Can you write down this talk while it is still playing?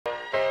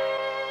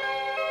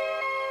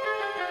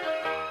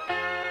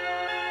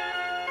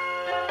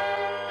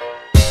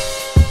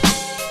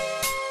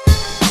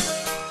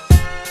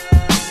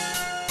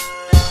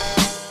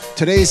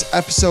Today's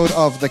episode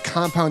of The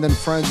Compound and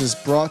Friends is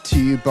brought to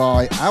you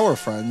by our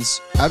friends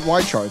at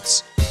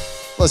Y-Charts.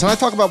 Listen, I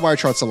talk about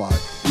Y-Charts a lot.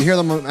 You hear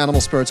them on Animal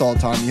Spirits all the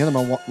time. You hear them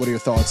on What Are Your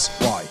Thoughts?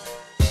 Why?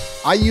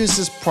 I use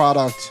this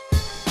product,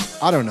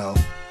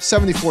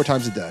 74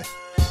 times a day.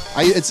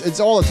 It's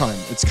all the time.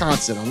 It's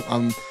constant.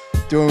 I'm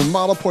doing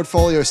model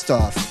portfolio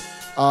stuff,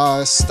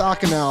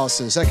 stock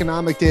analysis,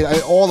 economic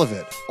data, all of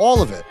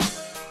it.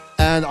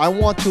 And I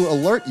want to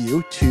alert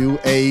you to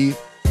a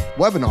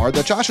webinar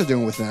that Josh is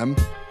doing with them.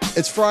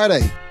 It's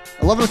Friday,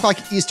 11 o'clock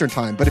Eastern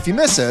time. But if you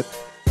miss it,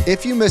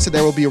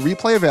 there will be a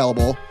replay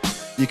available.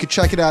 You can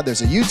check it out.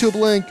 There's a YouTube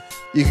link.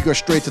 You can go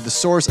straight to the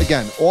source.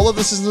 Again, all of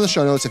this is in the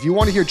show notes. If you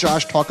want to hear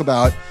Josh talk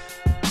about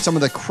some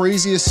of the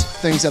craziest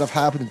things that have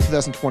happened in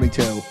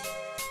 2022,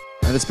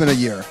 and it's been a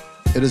year.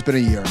 It has been a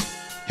year.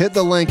 Hit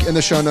the link in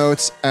the show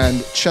notes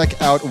and check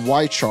out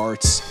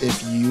Y-Charts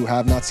if you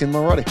have not seen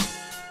them already.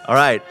 All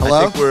right.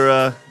 Hello? I think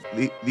we're,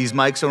 these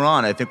mics are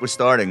on. I think we're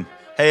starting.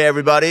 Hey,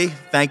 everybody.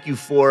 Thank you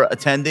for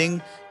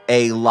attending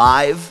a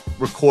live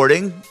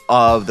recording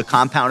of the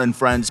Compound and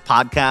Friends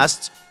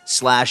podcast /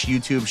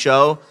 YouTube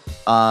show.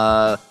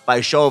 By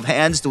a show of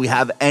hands, do we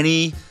have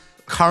any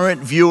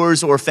current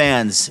viewers or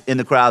fans in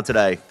the crowd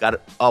today? Got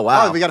it. Oh,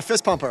 wow. Oh, we got a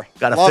fist pumper.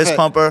 Got a fist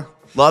pumper.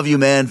 Love you,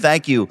 man.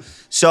 Thank you.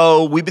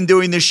 So we've been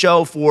doing this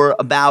show for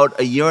about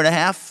a year and a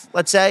half,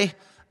 let's say.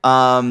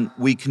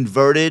 We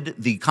converted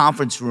the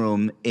conference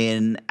room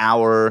in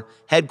our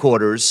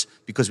headquarters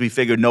because we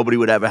figured nobody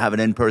would ever have an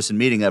in-person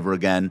meeting ever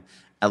again,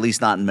 at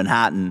least not in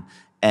Manhattan.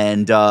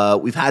 And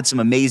we've had some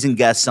amazing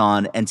guests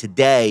on. And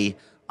today,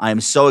 I am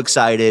so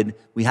excited.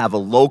 We have a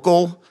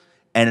local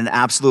and an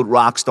absolute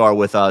rock star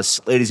with us.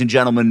 Ladies and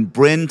gentlemen,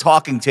 Bryn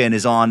Talkington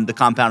is on the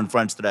Compound and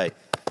Friends today.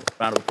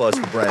 Round of applause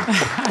for Bryn.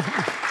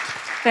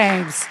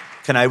 Thanks.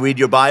 Can I read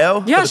your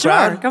bio? Yeah, for the sure.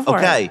 crowd? Go for it.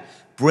 Okay.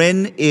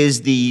 Bryn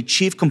is the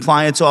Chief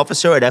Compliance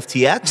Officer at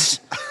FTX.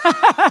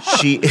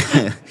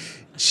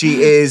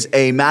 She is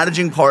a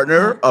managing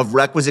partner of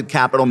Requisite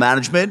Capital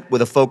Management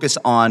with a focus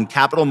on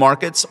capital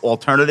markets,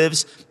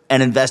 alternatives,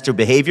 and investor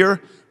behavior.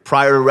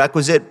 Prior to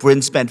Requisite,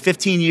 Bryn spent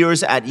 15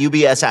 years at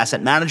UBS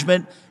Asset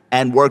Management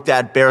and worked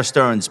at Bear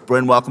Stearns.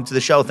 Bryn, welcome to the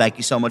show. Thank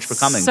you so much for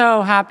coming.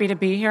 So happy to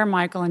be here,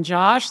 Michael and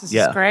Josh. This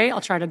is great. I'll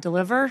try to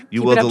deliver.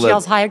 You Keep will it up deliver. to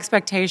y'all's high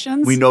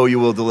expectations. We know you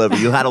will deliver.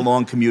 You had a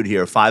long commute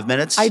here. 5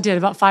 minutes? I did,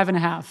 about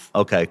 5.5.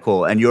 Okay,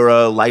 cool. And you're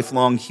a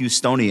lifelong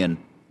Houstonian.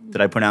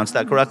 Did I pronounce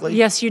that correctly?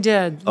 Yes, you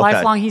did. Okay.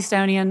 Lifelong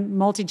Houstonian,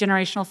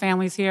 multi-generational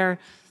families here.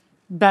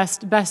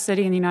 Best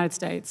city in the United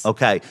States.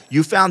 Okay.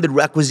 You founded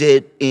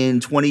Requisite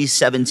in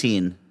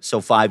 2017, so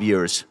 5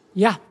 years.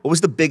 Yeah. What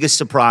was the biggest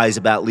surprise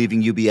about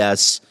leaving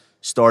UBS,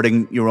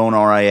 starting your own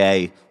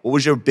RIA? What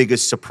was your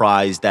biggest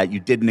surprise that you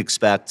didn't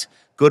expect,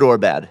 good or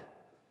bad?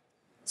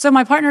 So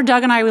my partner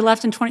Doug and I, we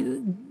left in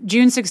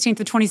June 16th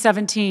of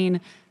 2017.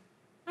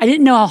 I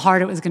didn't know how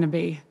hard it was going to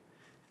be.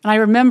 And I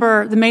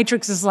remember The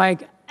Matrix is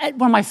like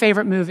one of my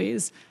favorite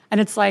movies. And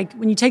it's like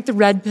when you take the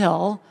red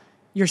pill,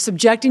 you're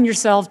subjecting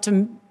yourself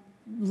to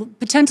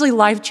potentially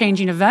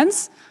life-changing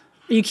events,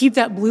 or you keep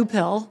that blue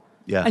pill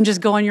and just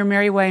go on your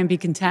merry way and be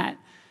content.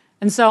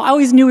 And so I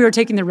always knew we were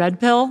taking the red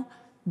pill,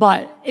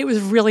 but it was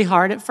really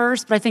hard at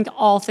first. But I think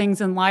all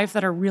things in life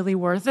that are really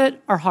worth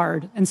it are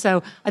hard. And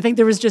so I think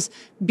there was just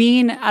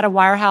being at a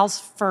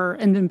wirehouse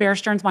and in Bear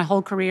Stearns my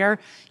whole career,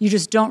 you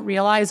just don't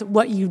realize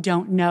what you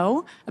don't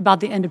know about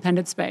the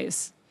independent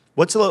space.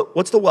 What's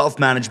the wealth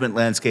management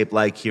landscape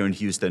like here in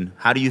Houston?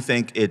 How do you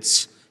think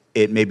it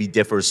maybe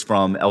differs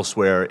from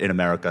elsewhere in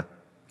America?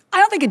 I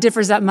don't think it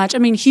differs that much. I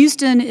mean,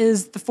 Houston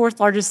is the 4th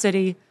largest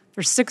city.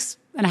 There's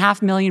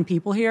 6.5 million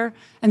people here.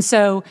 And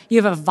so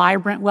you have a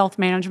vibrant wealth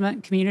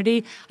management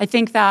community. I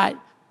think that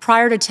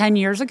prior to 10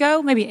 years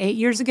ago, maybe 8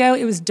 years ago,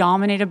 it was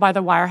dominated by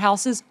the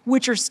wirehouses,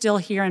 which are still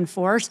here in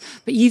force.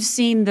 But you've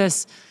seen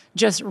this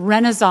just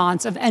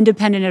renaissance of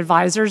independent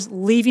advisors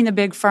leaving the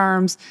big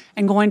firms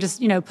and going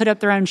to, put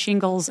up their own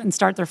shingles and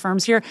start their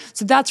firms here.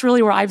 So that's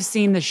really where I've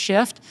seen the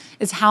shift,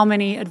 is how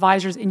many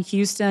advisors in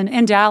Houston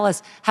and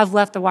Dallas have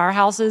left the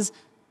wirehouses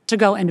to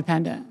go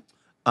independent.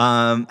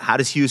 How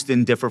does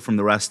Houston differ from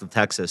the rest of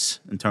Texas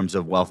in terms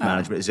of wealth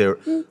management?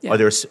 Are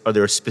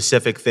there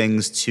specific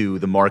things to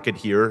the market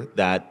here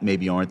that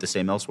maybe aren't the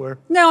same elsewhere?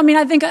 No, I mean,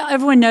 I think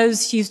everyone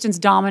knows Houston's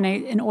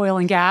dominate in oil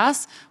and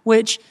gas,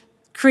 which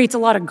creates a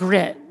lot of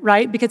grit,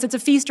 right? Because it's a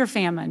feast or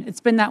famine. It's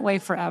been that way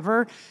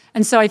forever.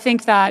 And so I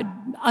think that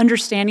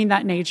understanding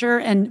that nature,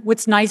 and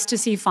what's nice to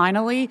see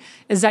finally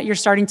is that you're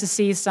starting to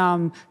see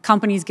some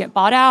companies get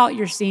bought out.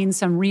 You're seeing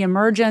some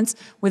reemergence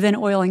within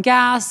oil and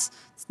gas.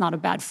 It's not a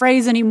bad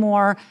phrase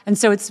anymore. And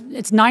so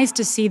it's nice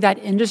to see that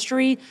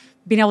industry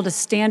being able to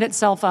stand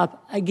itself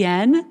up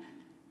again.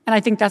 And I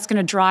think that's going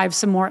to drive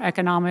some more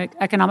economic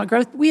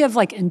growth. We have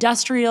like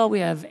industrial, we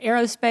have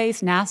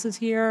aerospace, NASA's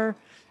here.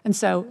 And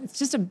so it's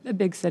just a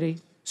big city.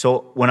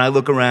 So when I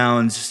look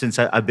around, since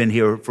I've been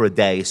here for a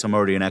day, so I'm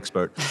already an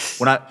expert.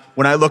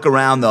 When I look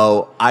around,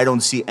 though, I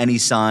don't see any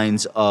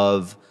signs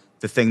of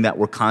the thing that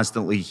we're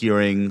constantly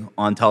hearing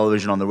on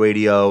television, on the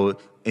radio,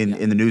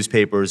 in the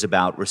newspapers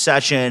about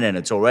recession, and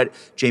it's already,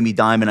 Jamie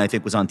Dimon, I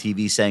think, was on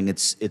TV saying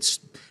it's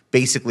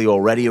basically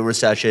already a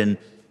recession,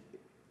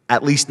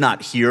 at least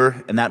not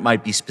here, and that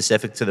might be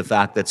specific to the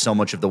fact that so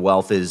much of the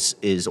wealth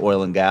is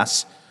oil and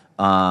gas.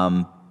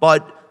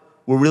 But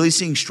we're really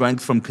seeing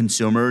strength from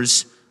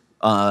consumers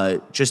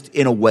just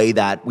in a way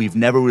that we've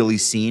never really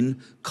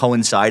seen,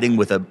 coinciding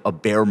with a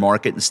bear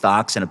market in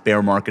stocks and a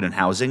bear market in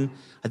housing.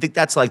 I think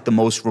that's like the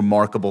most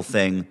remarkable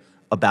thing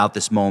about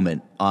this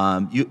moment.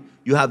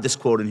 You have this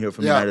quote in here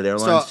from United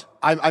Airlines. So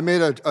I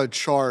made a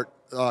chart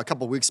a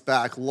couple weeks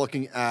back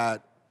looking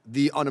at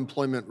the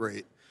unemployment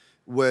rate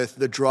with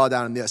the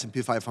drawdown in the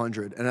S&P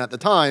 500. And at the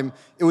time,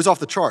 it was off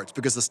the charts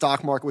because the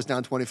stock market was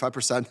down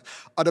 25%.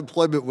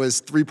 Unemployment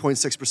was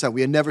 3.6%.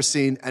 We had never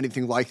seen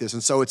anything like this.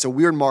 And so it's a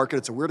weird market.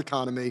 It's a weird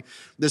economy.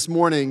 This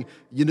morning,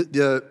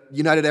 the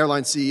United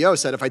Airlines CEO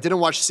said, if I didn't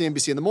watch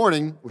CNBC in the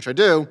morning, which I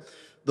do,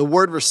 the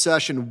word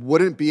recession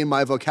wouldn't be in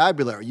my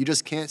vocabulary. You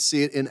just can't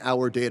see it in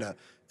our data.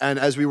 And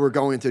as we were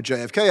going to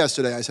JFK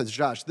yesterday, I said to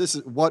Josh, this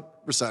is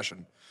what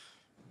recession?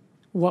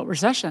 What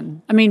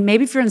recession? I mean,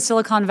 maybe if you're in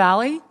Silicon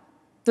Valley,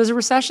 there's a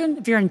recession.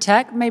 If you're in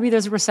tech, maybe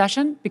there's a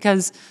recession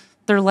because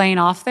they're laying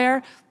off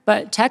there.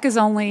 But tech is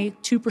only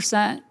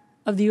 2%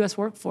 of the U.S.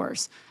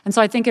 workforce. And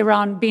so I think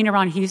being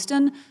around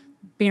Houston,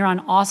 being around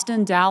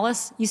Austin,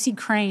 Dallas, you see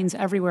cranes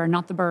everywhere,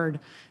 not the bird.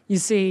 You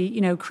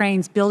see,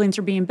 cranes, buildings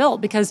are being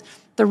built because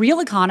the real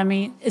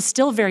economy is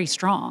still very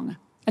strong.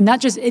 And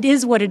it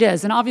is what it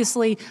is. And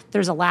obviously,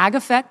 there's a lag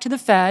effect to the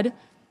Fed.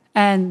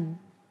 And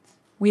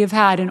we have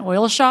had an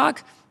oil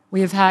shock,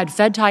 we have had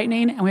Fed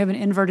tightening, and we have an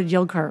inverted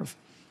yield curve.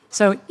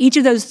 So each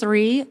of those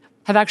three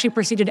have actually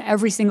preceded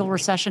every single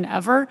recession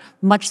ever,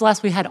 much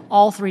less we had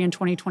all three in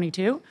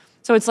 2022.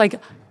 So it's like,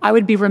 I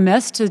would be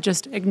remiss to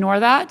just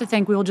ignore that, to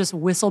think we will just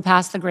whistle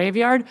past the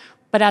graveyard.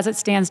 But as it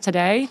stands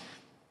today,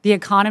 the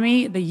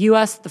economy, the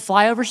U.S., the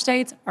flyover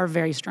states are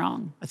very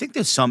strong. I think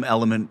there's some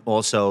element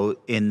also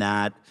in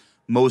that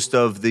most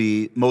of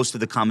the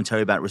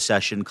commentary about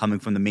recession coming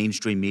from the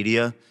mainstream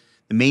media.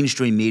 The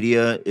mainstream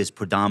media is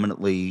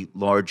predominantly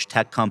large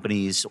tech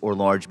companies or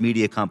large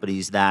media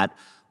companies that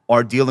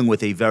are dealing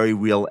with a very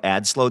real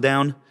ad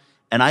slowdown.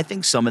 And I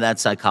think some of that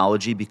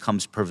psychology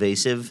becomes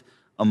pervasive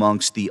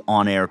amongst the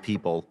on-air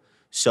people.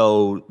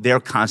 So they're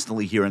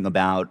constantly hearing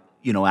about,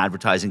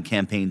 advertising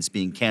campaigns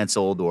being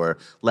canceled or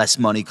less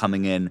money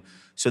coming in.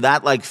 So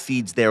that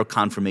feeds their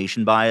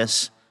confirmation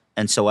bias.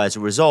 And so as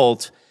a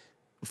result,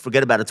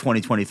 forget about a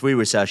 2023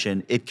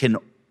 recession, it can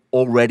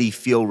already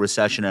feel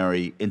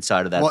recessionary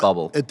inside of that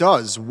bubble. It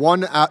does.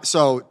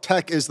 So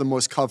tech is the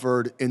most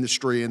covered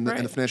industry in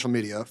the financial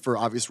media for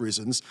obvious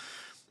reasons.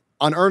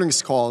 On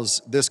earnings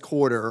calls this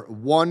quarter,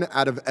 1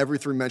 out of every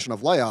 3 mention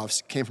of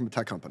layoffs came from a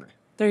tech company.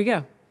 There you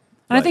go.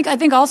 And I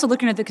think also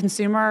looking at the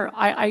consumer,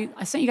 I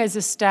sent you guys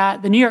this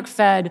stat. The New York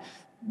Fed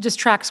just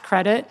tracks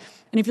credit.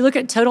 And if you look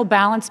at total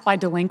balance by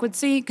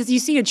delinquency, because you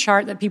see a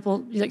chart that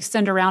people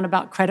send around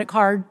about credit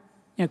cards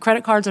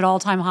at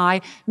all-time high,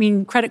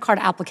 credit card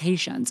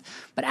applications.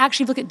 But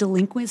actually look at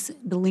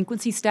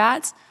delinquency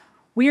stats.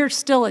 We are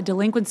still at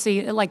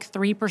delinquency at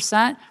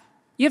 3%.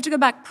 You have to go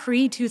back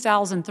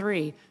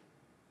pre-2003.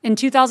 In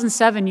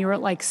 2007, you were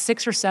at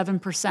 6 or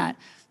 7%.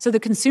 So the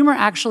consumer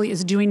actually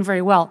is doing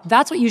very well.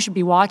 That's what you should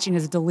be watching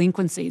is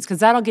delinquencies, because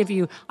that'll give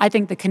you, I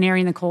think, the canary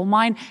in the coal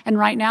mine. And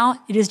right now,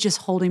 it is just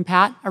holding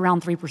pat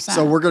around 3%.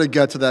 So we're going to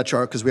get to that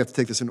chart because we have to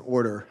take this in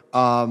order.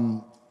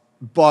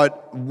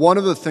 But one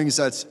of the things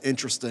that's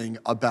interesting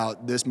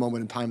about this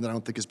moment in time that I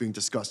don't think is being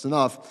discussed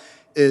enough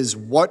is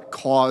what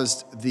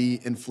caused the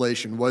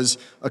inflation was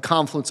a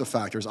confluence of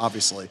factors,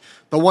 obviously.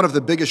 But one of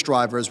the biggest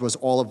drivers was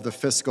all of the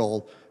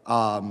fiscal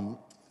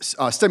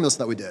stimulus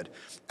that we did.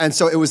 And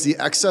so it was the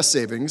excess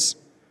savings,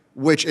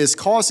 which is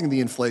causing the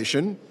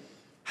inflation.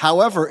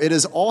 However, it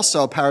is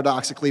also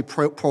paradoxically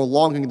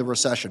prolonging the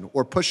recession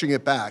or pushing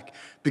it back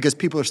because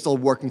people are still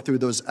working through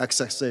those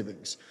excess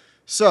savings.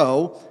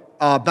 So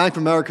Bank of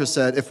America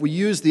said if we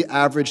use the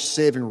average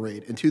saving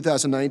rate in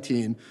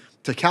 2019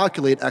 to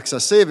calculate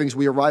excess savings,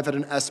 we arrive at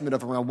an estimate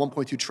of around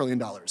 $1.2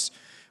 trillion,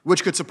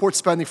 which could support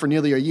spending for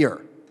nearly a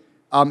year.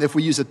 If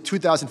we use a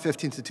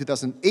 2015 to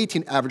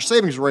 2018 average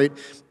savings rate,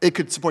 it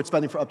could support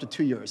spending for up to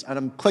 2 years. And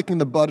I'm clicking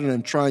the button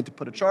and trying to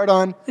put a chart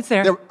on. It's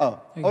there.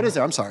 It is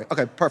there. I'm sorry.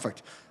 Okay,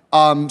 perfect.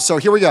 So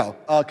here we go.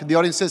 Can the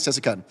audience see this? Yes,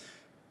 it can.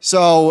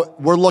 So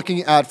we're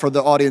looking at, for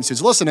the audience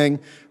who's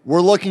listening,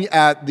 we're looking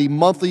at the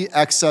monthly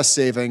excess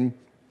saving.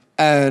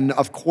 And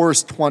of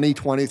course,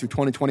 2020 through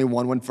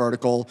 2021 went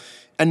vertical.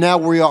 And now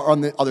we are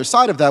on the other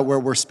side of that where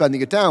we're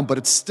spending it down, but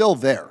it's still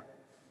there.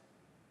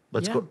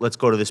 Let's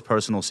go to this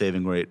personal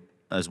saving rate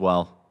as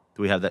well.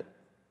 Do we have that?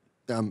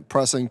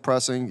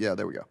 Pressing. Yeah,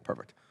 there we go.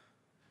 Perfect.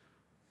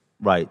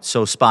 Right.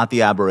 So spot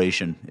the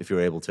aberration if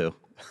you're able to,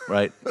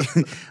 right?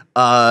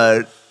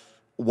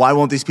 Why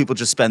won't these people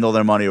just spend all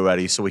their money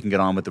already so we can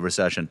get on with the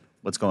recession?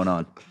 What's going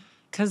on?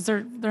 Because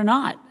they're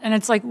not. And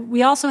it's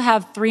we also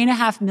have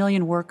 3.5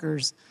 million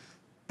workers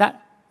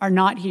that are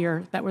not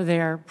here that were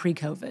there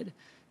pre-COVID.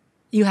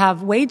 You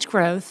have wage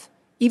growth,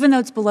 even though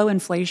it's below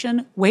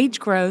inflation, wage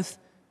growth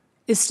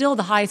is still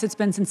the highest it's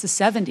been since the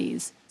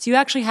 70s. So you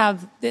actually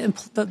have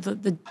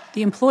the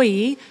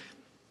employee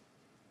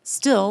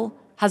still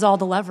has all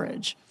the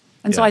leverage.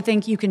 And so I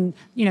think you can,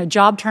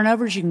 job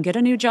turnovers, you can get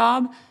a new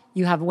job,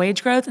 you have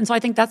wage growth. And so I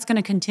think that's going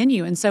to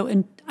continue. And so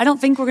I don't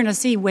think we're going to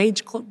see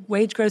wage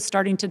growth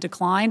starting to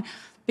decline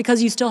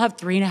because you still have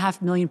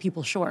 3.5 million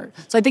people short.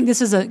 So I think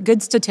this is a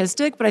good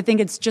statistic, but I think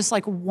it's just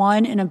like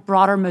one in a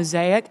broader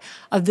mosaic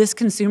of this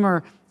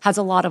consumer has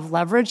a lot of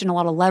leverage and a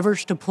lot of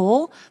leverage to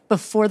pull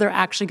before they're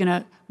actually going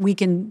to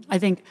weaken, I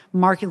think,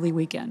 markedly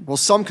weaken. Well,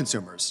 some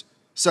consumers.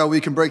 So we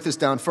can break this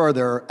down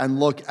further and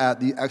look at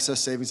the excess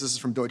savings. This is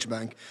from Deutsche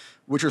Bank,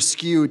 which are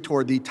skewed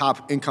toward the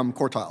top income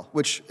quartile,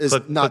 which is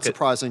not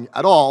surprising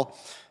at all.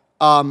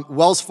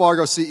 Wells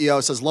Fargo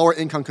CEO says lower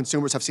income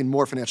consumers have seen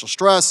more financial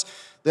stress.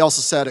 They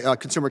also said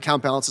consumer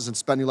account balances and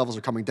spending levels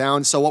are coming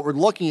down. So what we're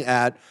looking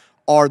at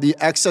are the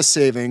excess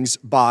savings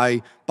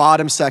by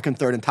bottom, second,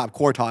 third, and top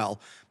quartile.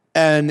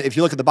 And if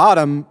you look at the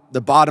bottom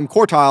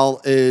quartile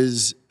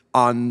is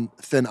on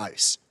thin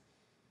ice.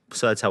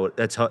 So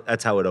that's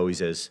how it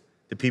always is.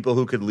 The people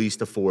who could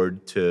least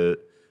afford to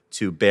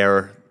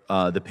bear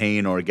the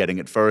pain or getting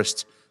it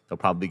first, they'll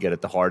probably get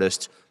it the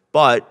hardest.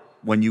 But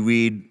when you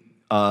read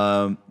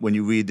the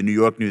New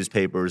York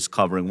newspapers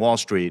covering Wall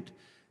Street,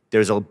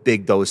 there's a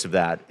big dose of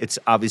that. It's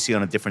obviously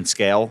on a different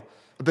scale.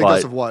 A big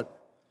dose of what?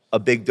 A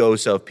big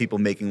dose of people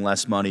making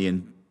less money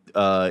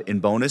in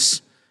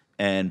bonus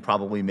and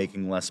probably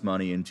making less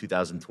money in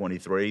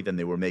 2023 than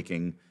they were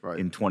making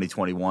in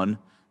 2021. I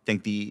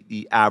think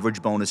the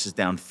average bonus is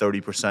down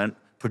 30%,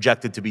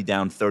 projected to be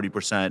down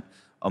 30%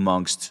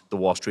 amongst the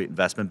Wall Street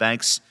investment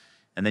banks.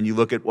 And then you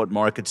look at what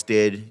markets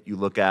did. You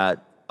look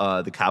at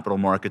the capital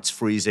markets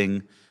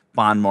freezing,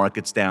 bond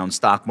markets down,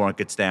 stock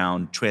markets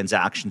down,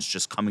 transactions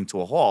just coming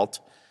to a halt.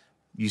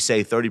 You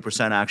say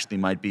 30% actually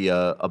might be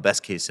a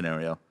best case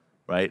scenario,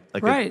 right?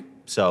 Right.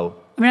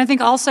 I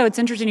think also it's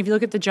interesting if you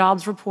look at the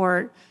jobs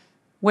report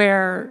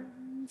where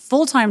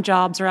full-time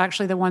jobs are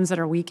actually the ones that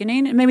are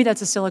weakening, and maybe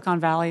that's a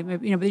Silicon Valley,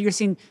 but you're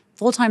seeing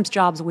full-time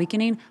jobs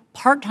weakening,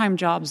 part-time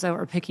jobs though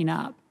are picking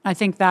up. I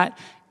think that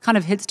kind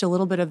of hits to a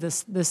little bit of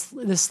this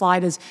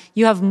slide is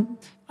you have,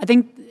 I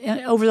think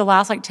over the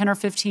last 10 or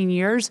 15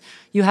 years,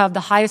 you have the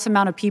highest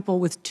amount of people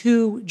with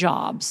 2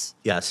 jobs.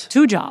 Yes.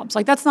 2 jobs.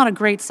 That's not a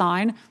great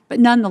sign, but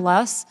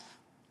nonetheless,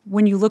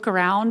 when you look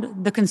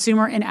around the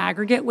consumer in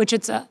aggregate, which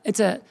it's a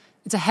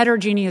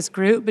heterogeneous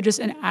group, but just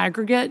in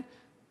aggregate,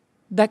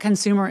 that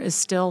consumer is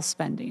still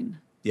spending.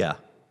 Yeah.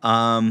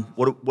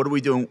 What are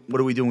we doing?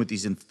 What are we doing with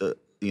the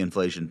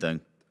inflation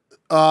thing?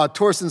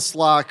 Torsten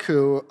Slack,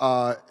 who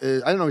I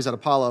don't know he's at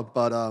Apollo,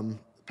 but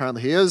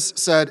apparently he is,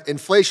 said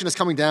inflation is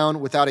coming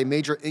down without a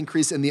major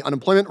increase in the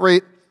unemployment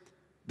rate.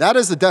 That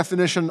is the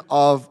definition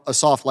of a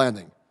soft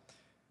landing.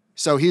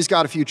 So he's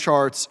got a few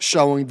charts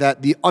showing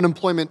that the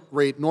unemployment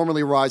rate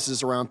normally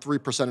rises around 3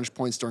 percentage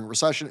points during a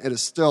recession. It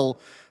is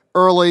still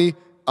early.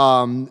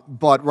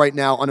 But right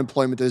now,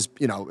 unemployment is,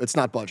 it's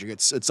not budging.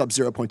 It's up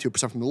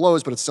 0.2% from the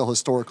lows, but it's still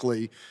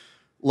historically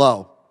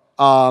low.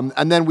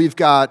 And then we've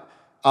got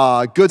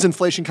goods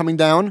inflation coming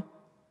down,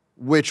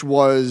 which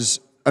was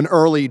an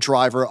early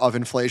driver of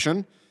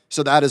inflation.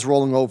 So that is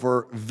rolling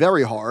over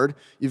very hard.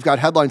 You've got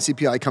headline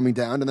CPI coming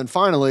down. And then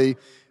finally,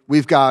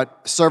 we've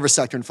got service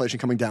sector inflation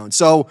coming down.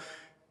 So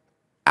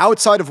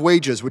outside of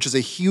wages, which is a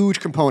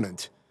huge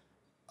component,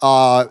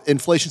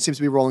 inflation seems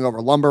to be rolling over.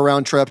 Lumber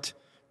round-tripped.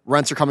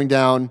 Rents are coming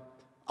down.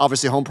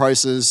 Obviously, home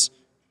prices,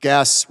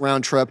 gas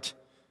round-tripped.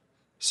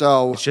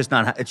 So it's just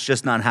not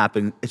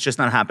happening. It's just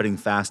not happening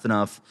fast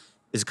enough.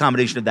 It's a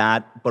combination of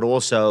that, but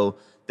also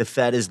the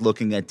Fed is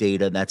looking at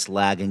data that's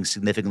lagging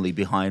significantly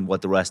behind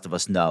what the rest of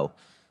us know.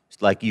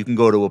 Like you can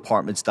go to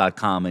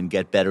apartments.com and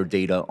get better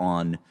data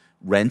on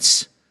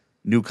rents,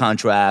 new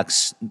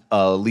contracts,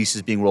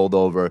 leases being rolled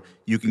over.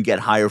 You can get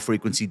higher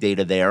frequency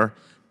data there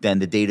than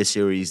the data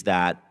series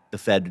that the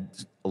Fed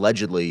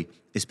allegedly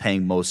is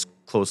paying most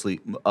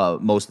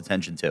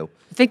attention to.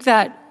 I think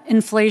that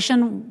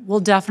inflation will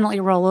definitely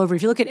roll over.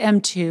 If you look at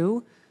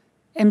M2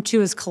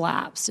 has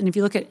collapsed. And if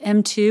you look at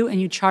M2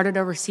 and you chart it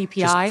over CPI.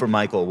 Just for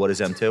Michael, what is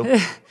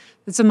M2?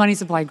 It's a money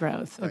supply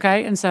growth,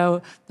 okay? And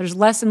so there's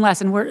less and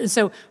less. And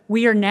so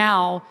we are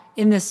now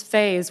in this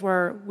phase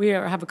where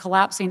have a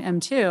collapsing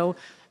M2.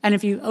 And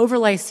if you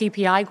overlay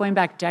CPI going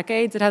back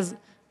decades, it has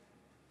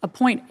a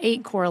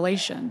 0.8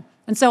 correlation.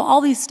 And so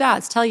all these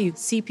stats tell you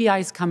CPI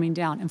is coming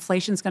down,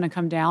 inflation's going to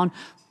come down.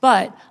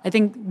 But I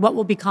think what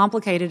will be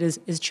complicated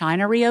is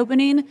China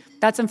reopening.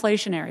 That's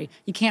inflationary.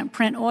 You can't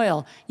print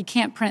oil. You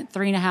can't print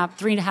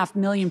 3.5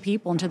 million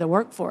people into the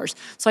workforce.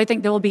 So I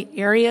think there will be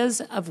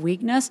areas of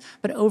weakness,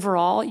 but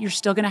overall, you're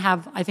still going to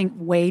have, I think,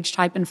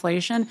 wage-type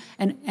inflation,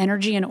 and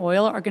energy and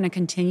oil are going to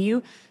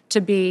continue to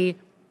be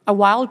a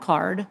wild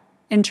card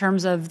in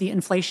terms of the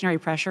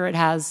inflationary pressure it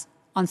has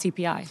on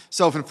CPI.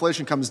 So if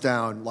inflation comes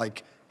down,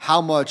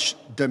 how much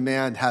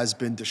demand has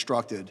been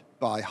destructed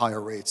by higher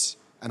rates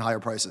and higher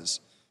prices?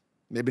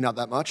 Maybe not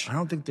that much. I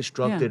don't think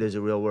destructed is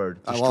a real word.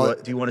 Do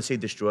you want to say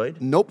destroyed?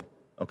 Nope.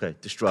 Okay,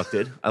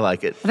 destructed. I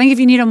like it. I think if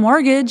you need a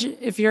mortgage,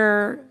 if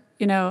you're,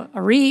 a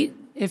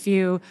REIT,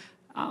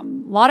 A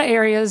lot of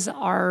areas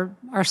are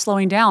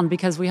slowing down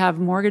because we have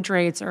mortgage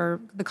rates, or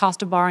the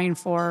cost of borrowing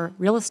for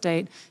real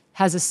estate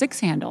has a 6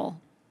 handle,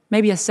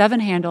 maybe a 7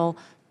 handle.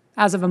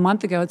 As of a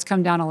month ago, it's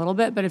come down a little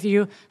bit. But if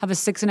you have a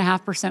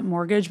 6.5%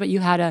 mortgage, but you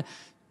had a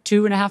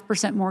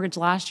 2.5% mortgage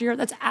last year,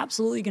 that's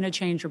absolutely going to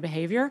change your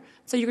behavior.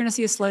 So you're going to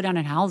see a slowdown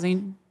in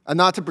housing. And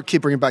not to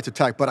keep bringing it back to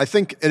tech, but I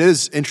think it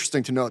is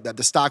interesting to note that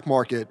the stock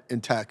market in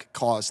tech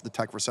caused the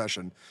tech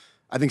recession.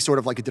 I think sort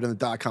of like it did in the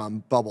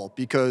dot-com bubble,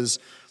 because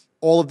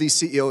all of these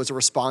CEOs are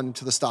responding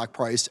to the stock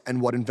price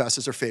and what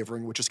investors are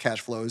favoring, which is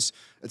cash flows.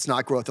 It's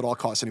not growth at all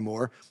costs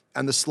anymore.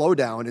 And the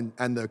slowdown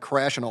and the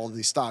crash in all of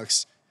these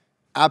stocks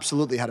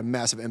absolutely had a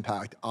massive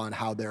impact on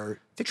how they're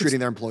treating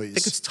their employees. I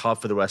think it's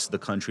tough for the rest of the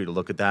country to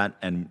look at that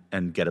and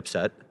get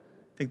upset.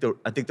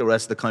 I think the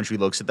rest of the country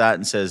looks at that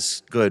and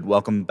says, good,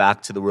 welcome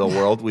back to the real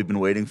world. We've been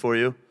waiting for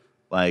you.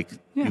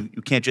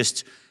 You can't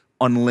just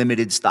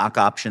unlimited stock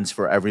options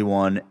for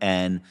everyone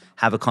and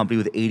have a company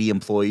with 80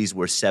 employees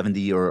where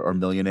 70 are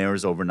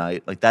millionaires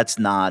overnight. That's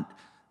not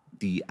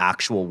the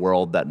actual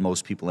world that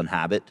most people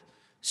inhabit.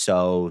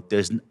 So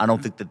I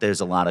don't think that there's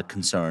a lot of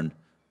concern,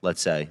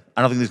 let's say.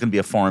 I don't think there's going to be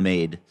a farm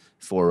aid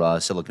for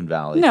Silicon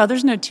Valley. No,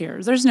 there's no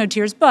tears. There's no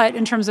tears. But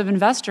in terms of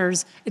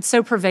investors, it's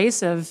so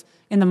pervasive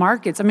in the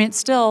markets. I mean, it's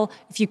still,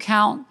 if you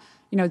count,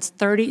 it's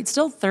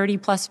still 30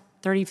 plus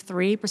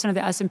 33% of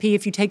the S&P.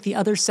 If you take the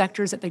other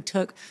sectors that they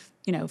took,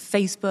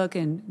 Facebook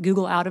and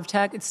Google out of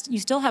tech, you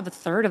still have a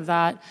third of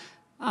that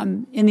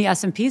in the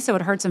S&P, so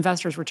it hurts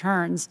investors'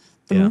 returns.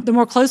 The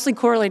more closely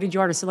correlated you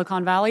are to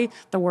Silicon Valley,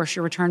 the worse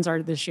your returns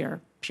are this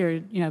year.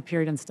 Period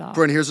in stock.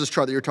 Bryn, here's this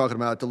chart that you're talking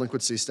about,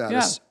 delinquency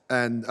status,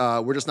 and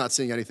we're just not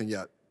seeing anything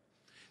yet.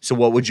 So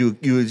what would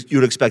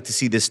you'd expect to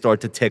see this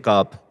start to tick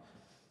up?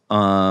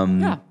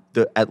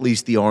 At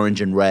least the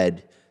orange and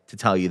red to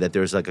tell you that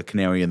there's like a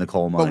canary in the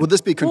coal mine. But would this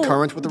be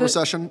concurrent with the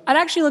recession? I'd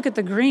actually look at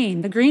the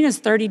green. The green is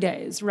 30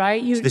 days,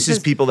 right? This is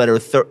people that are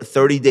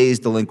 30 days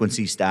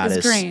delinquency status.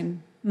 It's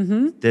green.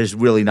 There's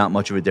really not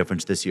much of a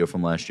difference this year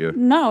from last year.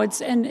 No,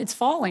 it's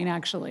falling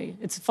actually.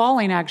 It's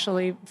falling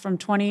actually from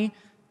 20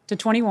 to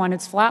 21.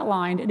 It's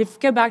flatlined. And if you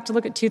go back to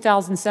look at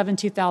 2007,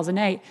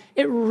 2008,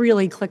 it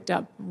really clicked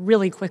up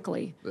really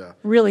quickly.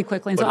 Really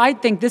quickly. And so I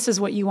think this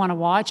is what you want to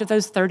watch at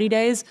those 30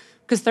 days,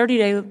 because 30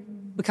 days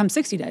becomes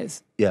 60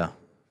 days. Yeah.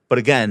 But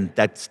again,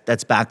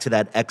 that's back to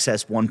that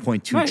excess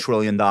 $1.2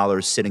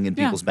 trillion sitting in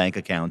people's bank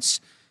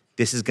accounts.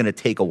 This is going to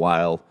take a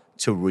while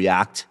to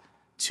react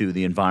to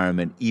the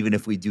environment, even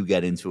if we do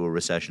get into a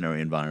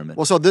recessionary environment.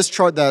 Well, so this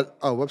chart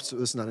this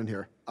is not in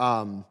here.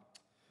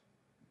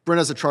 Bryn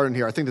has a chart in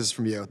here. I think this is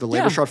from you, the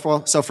labor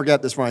shortfall. So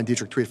forget this Ryan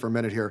Dietrich tweet for a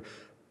minute here.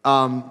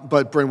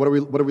 But Bryn, what are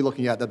we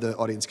looking at that the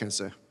audience can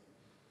see?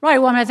 Right.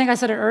 Well, I think I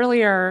said it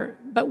earlier,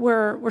 but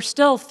we're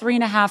still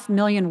 3.5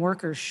 million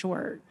workers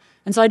short.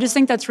 And so I just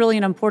think that's really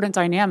an important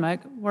dynamic.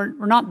 We're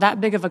not that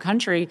big of a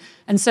country.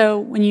 And so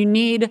when you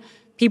need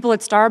people at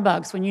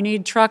Starbucks, when you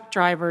need truck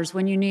drivers,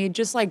 when you need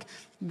just like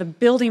the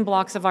building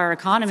blocks of our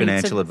economy.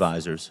 Financial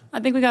advisors. I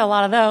think we got a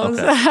lot of those.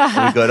 Okay.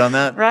 Are we good on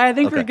that? Right, I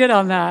think we're good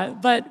on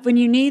that. But when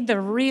you need the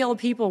real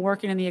people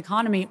working in the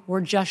economy, we're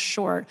just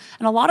short.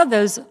 And a lot of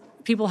those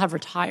people have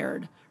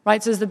retired,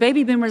 right? So as the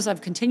baby boomers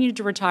have continued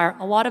to retire,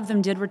 a lot of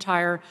them did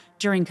retire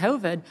during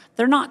COVID.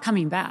 They're not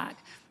coming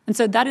back. And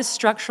so that is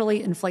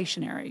structurally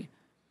inflationary.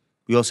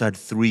 We also had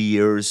 3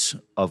 years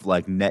of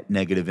net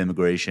negative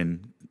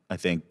immigration, I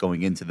think,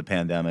 going into the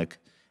pandemic.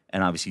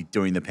 And obviously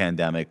during the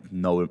pandemic,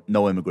 no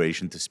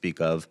immigration to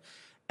speak of.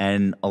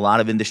 And a lot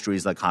of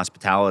industries like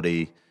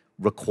hospitality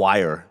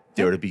require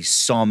there to be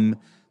some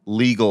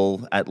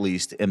legal, at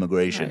least,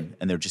 immigration.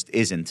 And there just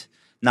isn't.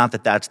 Not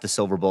that that's the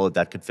silver bullet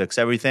that could fix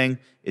everything.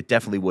 It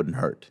definitely wouldn't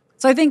hurt.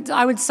 So I think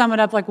I would sum it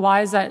up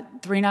why is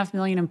that 3.5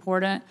 million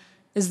important?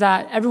 Is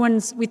that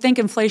we think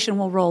inflation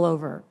will roll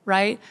over,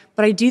 right?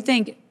 But I do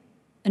think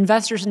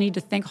investors need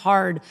to think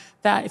hard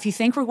that if you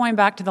think we're going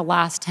back to the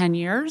last 10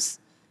 years,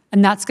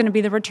 and that's going to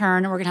be the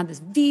return, and we're going to have this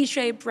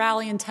V-shaped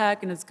rally in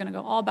tech, and it's going to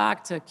go all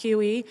back to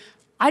QE,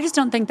 I just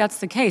don't think that's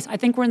the case. I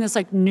think we're in this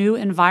new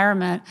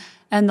environment,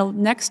 and the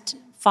next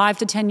 5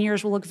 to 10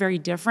 years will look very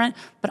different,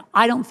 but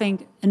I don't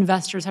think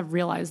investors have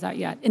realized that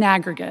yet in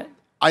aggregate.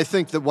 I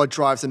think that what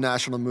drives the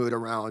national mood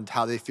around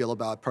how they feel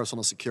about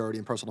personal security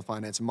and personal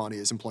finance and money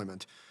is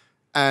employment.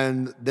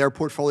 And their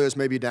portfolios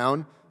may be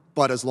down,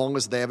 but as long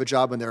as they have a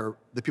job and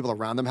the people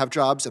around them have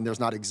jobs and there's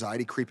not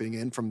anxiety creeping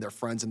in from their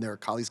friends and their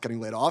colleagues getting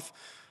laid off,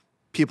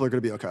 people are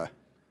going to be okay.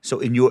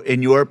 So in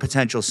your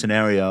potential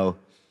scenario,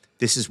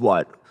 this is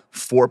what,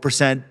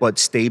 4% but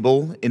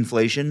stable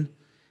inflation,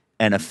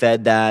 and a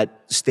Fed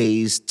that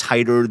stays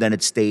tighter than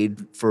it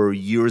stayed for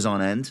years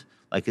on end?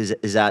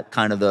 Is that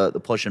kind of the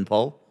push and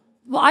pull?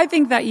 Well, I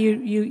think that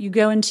you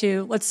go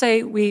into, let's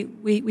say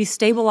we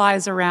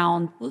stabilize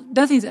around,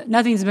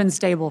 nothing's been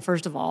stable,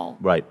 first of all.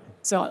 Right.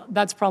 So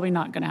that's probably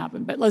not going to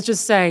happen. But let's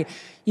just say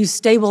you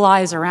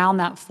stabilize around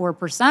that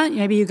 4%.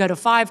 Maybe you go to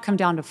 5, come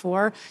down to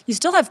 4. You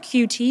still have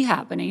QT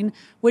happening,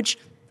 which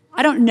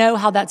I don't know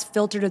how that's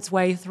filtered its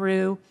way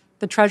through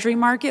the Treasury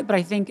market, but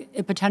I think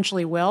it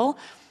potentially will.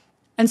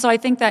 And so I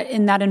think that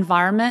in that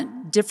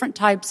environment, different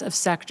types of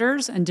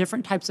sectors and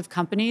different types of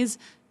companies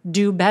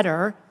do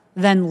better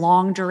than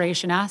long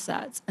duration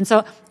assets. And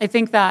so I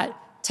think that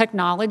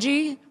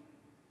technology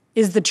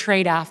is the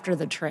trade after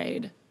the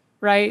trade,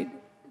 right?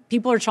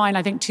 People are trying,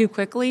 I think, too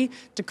quickly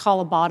to call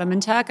a bottom in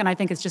tech, and I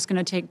think it's just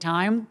going to take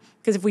time,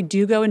 because if we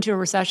do go into a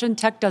recession,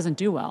 tech doesn't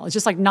do well. It's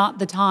just like not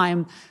the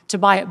time to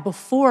buy it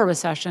before a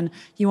recession.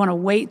 You want to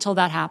wait till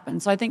that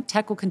happens. So I think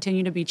tech will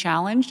continue to be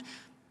challenged,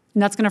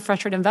 and that's going to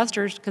frustrate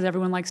investors because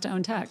everyone likes to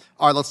own tech.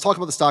 All right, let's talk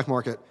about the stock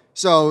market.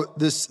 So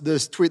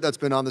this tweet that's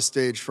been on the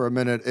stage for a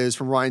minute is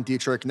from Ryan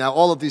Dietrich. Now,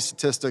 all of these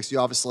statistics you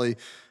obviously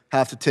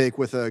have to take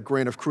with a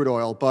grain of crude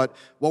oil, but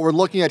what we're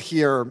looking at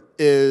here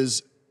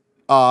is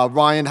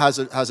Ryan has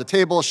a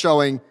table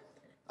showing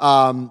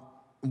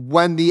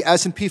when the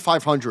S&P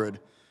 500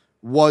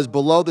 was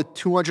below the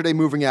 200-day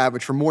moving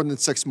average for more than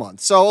 6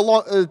 months.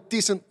 So a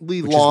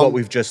decently long... Which is what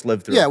we've just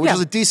lived through. Yeah, which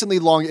is a decently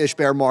long-ish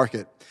bear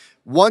market.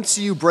 Once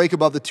you break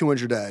above the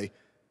 200-day,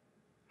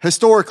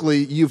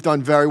 historically, you've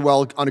done very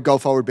well on a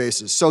go-forward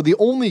basis. So the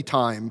only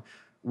time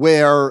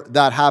where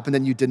that happened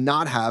and you did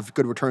not have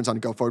good returns on a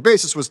go-forward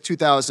basis was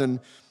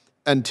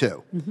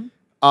 2002.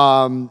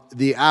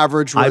 The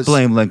average was... I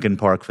blame Lincoln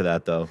Park for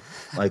that, though.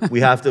 Like,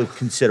 we have to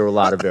consider a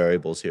lot of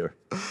variables here.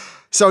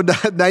 So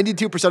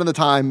 92% of the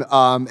time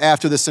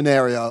after this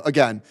scenario,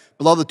 again,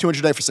 below the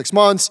 200-day for 6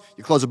 months,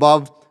 you close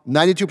above.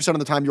 92% of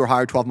the time you were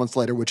higher 12 months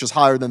later, which is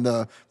higher than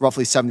the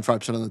roughly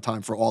 75% of the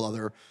time for all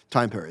other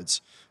time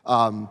periods.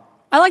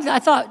 I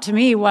thought, to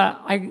me,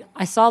 what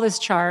I saw this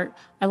chart,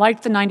 I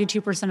liked the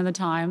 92% of the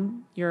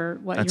time.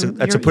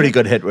 That's a pretty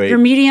good hit rate. Your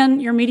median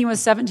was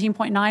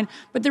 17.9.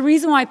 But the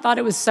reason why I thought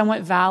it was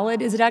somewhat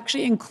valid is it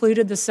actually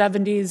included the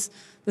 70s,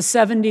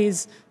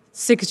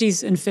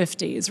 60s, and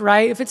 50s,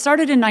 right? If it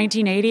started in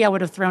 1980, I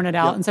would have thrown it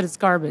out and said it's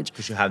garbage.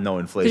 Because you have no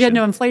inflation. You had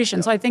no inflation.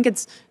 Yeah. So I think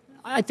it's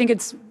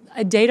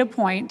a data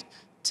point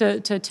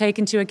to take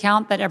into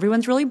account that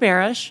everyone's really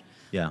bearish.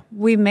 Yeah.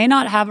 We may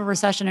not have a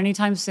recession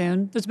anytime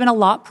soon. There's been a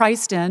lot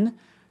priced in,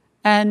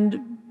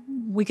 and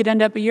we could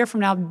end up a year from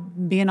now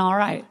being all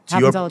right.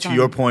 To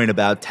your point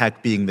about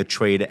tech being the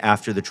trade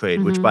after the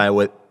trade, which by the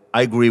way,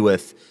 I agree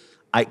with.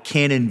 I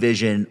can't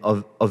envision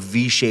a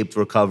V-shaped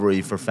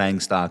recovery for FANG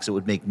stocks. It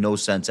would make no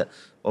sense.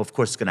 Of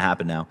course, it's going to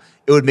happen now.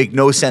 It would make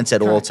no sense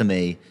at all to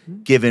me,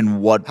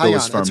 given what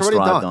those firms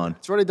thrived on.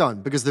 It's already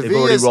done because the V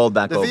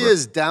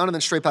is down and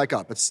then straight back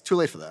up. It's too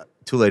late for that.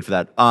 Too late for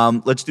that.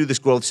 Let's do this.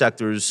 Growth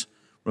sectors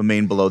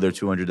remain below their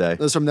 200-day.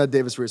 This is from Ned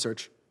Davis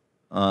Research.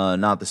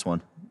 Not this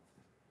one.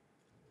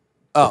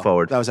 Oh,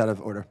 forward. That was out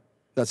of order.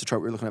 That's the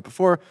chart we were looking at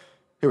before.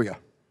 Here we go.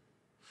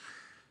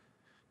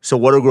 So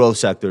what are growth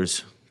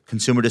sectors?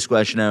 Consumer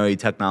discretionary,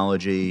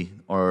 technology,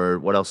 or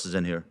what else is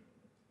in here?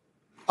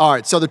 All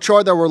right, so the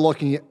chart that we're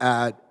looking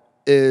at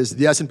is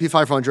the S&P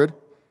 500,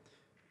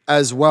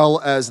 as well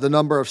as the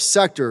number of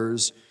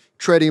sectors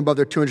trading above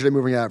their 200-day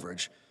moving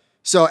average.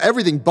 So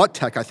everything but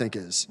tech, I think,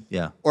 is.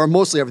 Yeah. Or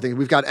mostly everything.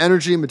 We've got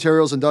energy,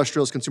 materials,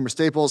 industrials, consumer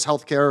staples,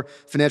 healthcare,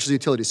 financial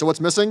utilities. So what's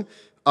missing?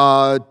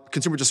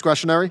 Consumer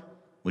discretionary.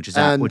 Which is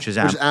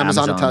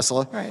Amazon and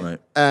Tesla. Right.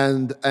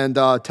 And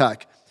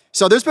tech.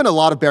 So there's been a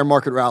lot of bear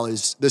market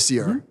rallies this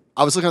year.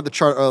 I was looking at the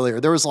chart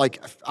earlier. There was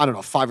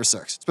 5 or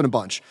 6. It's been a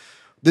bunch.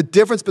 The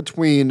difference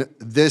between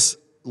this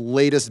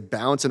latest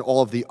bounce and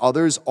all of the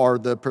others are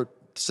the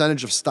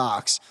percentage of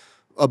stocks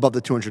above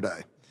the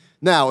 200-day.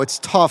 Now, it's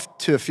tough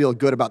to feel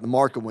good about the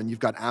market when you've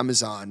got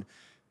Amazon,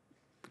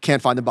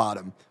 can't find the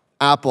bottom.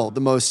 Apple,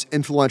 the most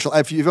influential.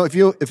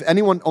 If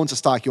anyone owns a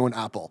stock, you own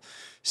Apple.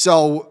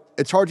 So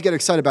it's hard to get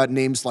excited about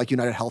names like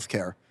United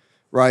Healthcare,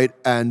 right?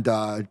 And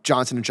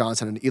Johnson &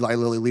 Johnson and Eli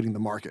Lilly leading the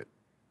market.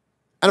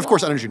 And of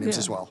course, energy names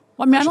as well.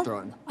 I mean,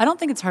 I don't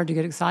think it's hard to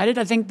get excited.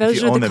 I think those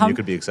if you own them, you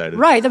could be excited,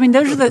 right? I mean,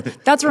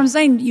 that's what I'm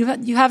saying.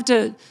 You have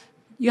to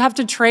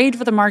trade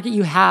for the market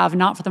you have,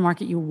 not for the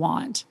market you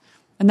want.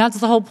 And that's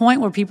the whole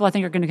point where people, I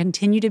think, are going to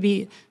continue to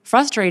be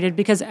frustrated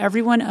because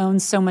everyone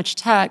owns so much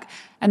tech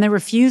and they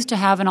refuse to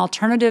have an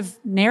alternative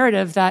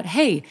narrative that,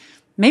 hey,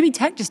 maybe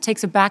tech just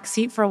takes a back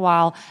seat for a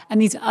while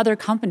and these other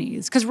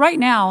companies. Because right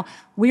now,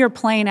 we are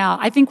playing out.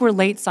 I think we're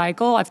late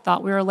cycle. I've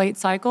thought we were late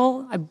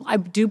cycle. I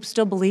do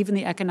still believe in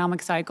the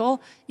economic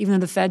cycle, even though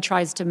the Fed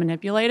tries to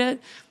manipulate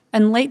it.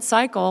 And late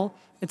cycle,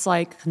 it's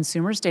like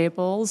consumer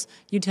staples,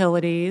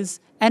 utilities,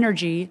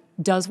 energy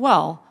does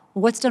well.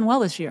 Well, what's done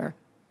well this year?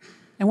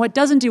 And what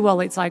doesn't do well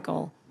late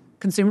cycle?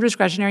 Consumer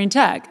discretionary and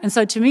tech. And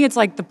so to me, it's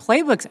like the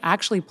playbook's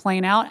actually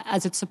playing out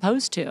as it's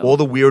supposed to. All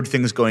the weird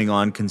things going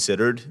on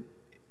considered,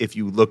 if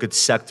you look at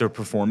sector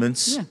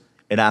performance,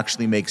 it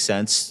actually makes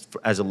sense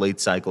as a late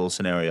cycle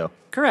scenario.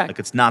 Correct. Like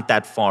it's not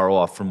that far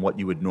off from what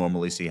you would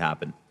normally see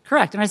happen.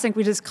 Correct. And I think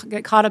we just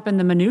get caught up in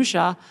the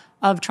minutia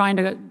of trying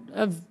to,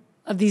 of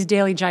these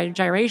daily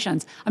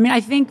gyrations. I mean,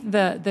 I think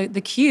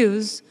the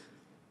cues,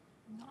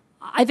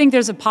 I think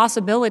there's a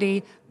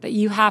possibility that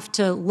you have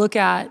to look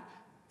at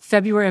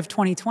February of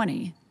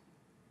 2020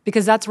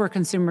 because that's where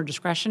consumer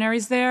discretionary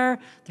is there.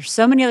 There's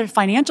so many other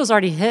financials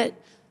already hit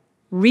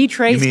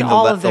retraced You mean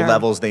all of the their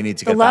levels they need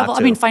to get back to? I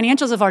mean,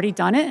 financials have already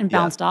done it and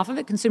bounced off of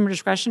it. Consumer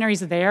discretionary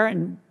is there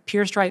and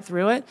pierced right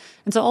through it.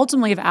 And so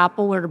ultimately, if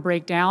Apple were to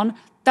break down,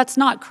 that's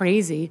not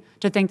crazy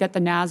to think that the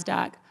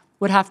NASDAQ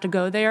would have to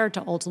go there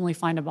to ultimately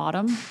find a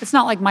bottom. It's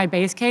not like my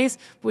base case,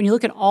 but when you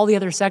look at all the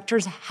other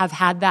sectors have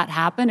had that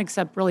happen,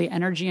 except really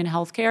energy and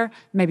healthcare,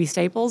 maybe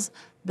staples,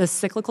 the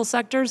cyclical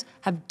sectors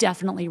have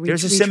definitely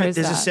retraced that.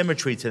 There's a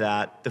symmetry to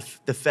that.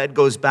 The Fed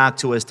goes back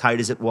to as tight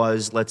as it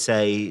was, let's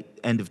say,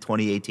 end of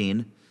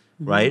 2018,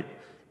 right?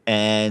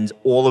 And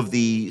all of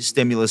the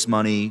stimulus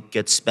money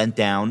gets spent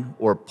down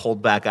or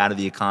pulled back out of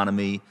the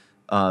economy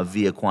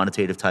via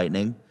quantitative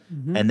tightening.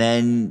 And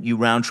then you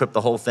round trip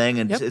the whole thing,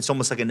 and it's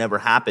almost like it never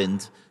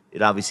happened.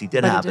 It obviously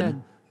did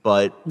happen.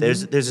 But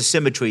there's a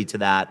symmetry to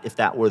that if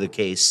that were the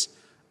case.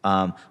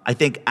 I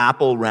think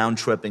Apple round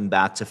tripping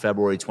back to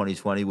February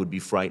 2020 would be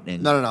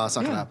frightening. No, it's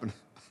not going to happen.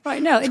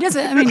 Right, no, it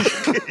doesn't. I mean,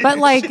 but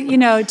like,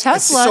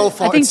 Tesla,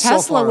 I think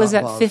Tesla was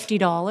at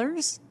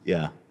 $50.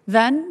 Yeah.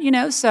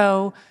 Then,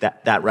 so.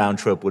 That round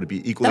trip would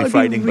be equally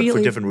frightening, but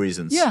for different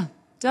reasons. Yeah,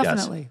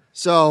 definitely. Yes.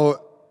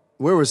 So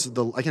where was I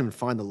can't even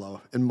find the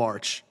low in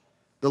March.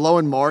 The low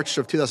in March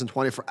of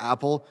 2020 for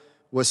Apple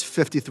was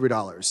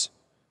 $53.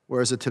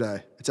 Where is it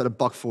today? It's at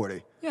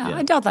 $1.40. Yeah,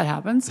 I doubt that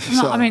happens.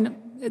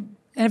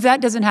 And if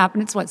that doesn't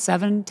happen, it's what,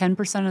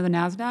 10% of the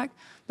NASDAQ?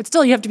 But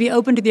still, you have to be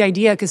open to the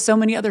idea because so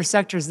many other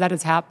sectors that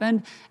has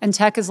happened. And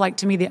tech is like,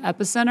 to me, the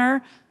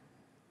epicenter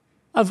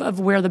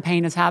of where the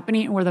pain is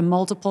happening and where the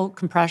multiple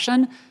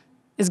compression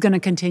is going to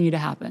continue to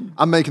happen.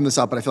 I'm making this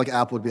up, but I feel like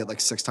Apple would be at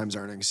like 6 times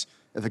earnings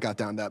if it got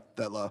down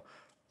that low.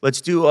 Let's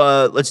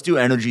do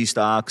energy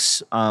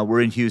stocks.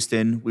 We're in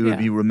Houston. We would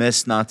be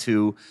remiss not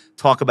to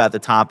talk about the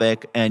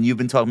topic. And you've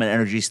been talking about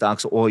energy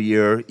stocks all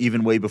year,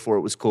 even way before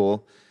it was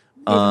cool.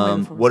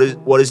 What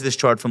is this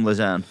chart from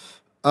Lizanne?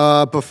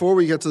 Before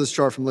we get to this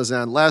chart from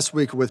Lizanne, last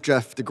week with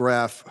Jeff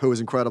DeGraff, who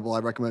was incredible, I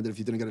recommend it if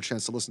you didn't get a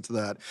chance to listen to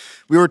that.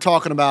 We were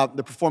talking about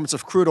the performance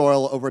of crude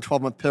oil over a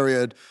 12-month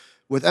period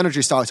with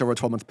energy stocks over a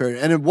 12-month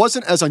period. And it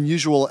wasn't as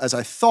unusual as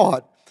I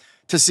thought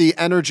to see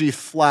energy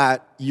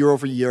flat year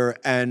over year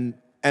and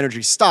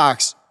energy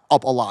stocks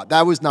up a lot.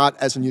 That was not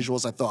as unusual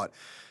as I thought.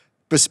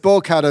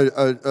 Bespoke had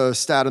a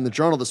stat in the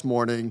journal this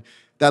morning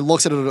that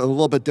looks at it in a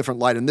little bit different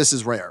light, and this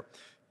is rare.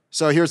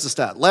 So here's the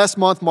stat. Last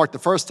month marked the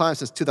first time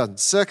since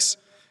 2006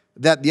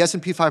 that the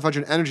S&P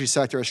 500 energy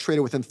sector has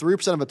traded within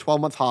 3% of a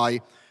 12-month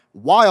high,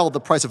 while the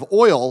price of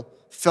oil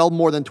fell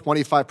more than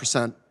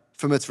 25%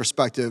 from its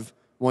respective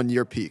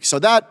one-year peak. So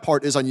that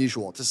part is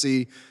unusual, to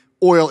see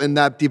oil in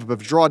that deep of a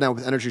drawdown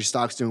with energy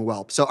stocks doing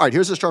well. So, all right,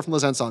 here's this chart from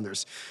Lizanne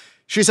Saunders.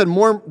 She said,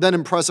 more than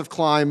impressive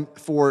climb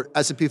for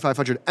S&P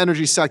 500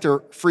 energy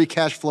sector free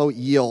cash flow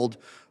yield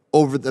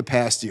over the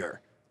past year.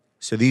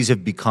 So these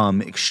have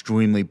become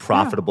extremely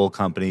profitable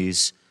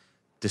companies.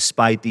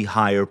 Despite the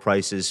higher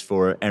prices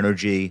for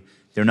energy,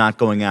 they're not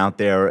going out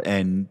there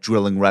and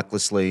drilling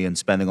recklessly and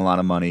spending a lot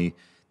of money.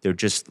 They're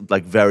just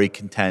like very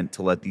content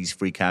to let these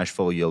free cash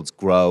flow yields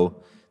grow.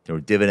 There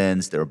were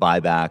dividends, there were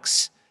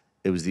buybacks.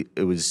 It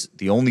was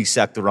the only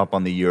sector up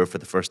on the year for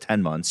the first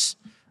 10 months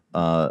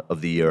of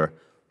the year.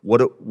 What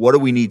do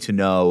we need to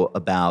know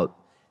about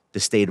the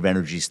state of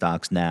energy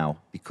stocks now?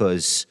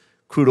 Because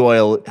crude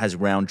oil has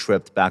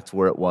round-tripped back to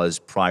where it was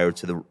prior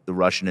to the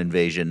Russian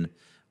invasion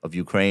of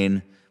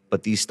Ukraine,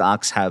 but these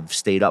stocks have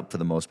stayed up for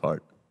the most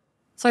part.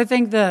 So I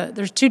think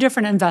there's two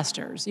different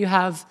investors. You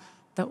have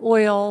the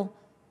oil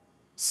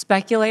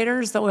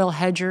speculators, the oil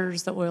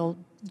hedgers, the oil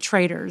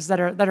traders that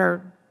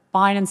are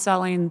buying and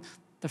selling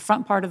the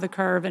front part of the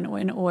curve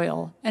in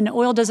oil. And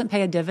oil doesn't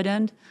pay a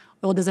dividend.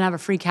 Oil doesn't have a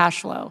free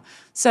cash flow.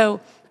 So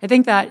I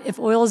think that if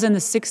oil is in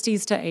the 60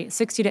 to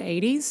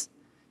 80s,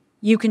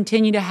 you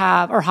continue to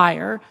have, or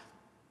higher,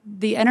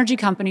 the energy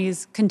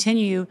companies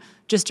continue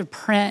just to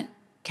print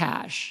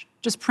cash.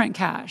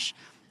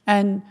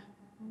 And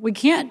we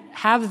can't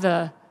have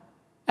the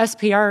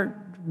SPR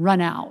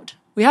run out.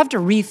 We have to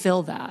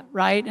refill that,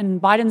 right?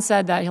 And Biden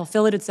said that he'll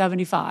fill it at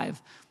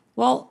 75.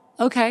 Well,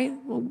 okay,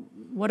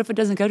 what if it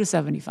doesn't go to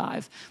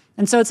 75?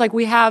 And so it's like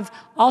we have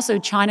also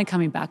China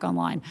coming back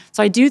online.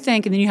 So I do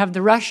think, and then you have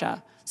the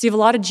Russia. So you have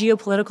a lot of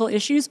geopolitical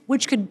issues,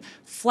 which could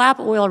flap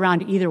oil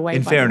around either way.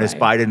 In fairness,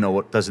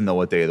 Biden doesn't know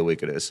what day of the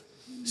week it is.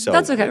 So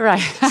that's okay, right?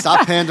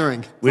 Stop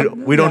pandering. We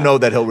don't know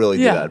that he'll really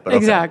do that. But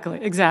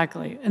okay.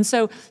 Exactly. And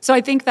so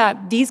I think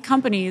that these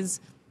companies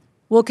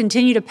will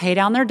continue to pay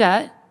down their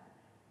debt,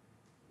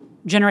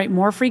 generate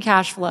more free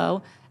cash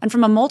flow. And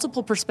from a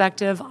multiple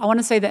perspective, I want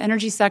to say the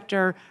energy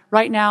sector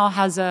right now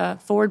has a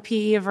forward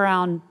PE of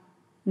around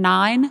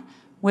 9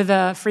 with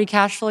a free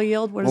cash flow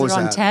yield. What is it,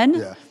 around 10?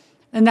 Yeah.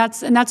 And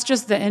that's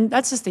just the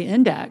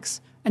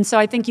index. And so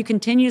I think you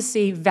continue to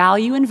see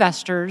value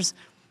investors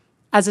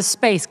as a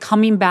space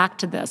coming back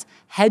to this.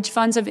 Hedge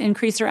funds have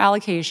increased their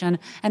allocation,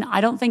 and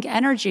I don't think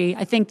energy,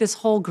 I think this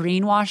whole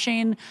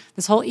greenwashing,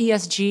 this whole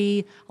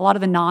ESG, a lot of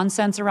the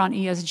nonsense around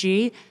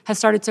ESG has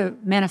started to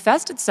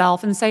manifest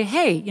itself and say,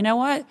 hey, you know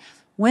what?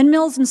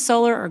 Windmills and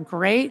solar are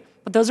great,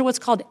 but those are what's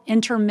called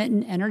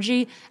intermittent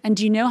energy. And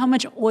do you know how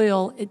much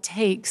oil it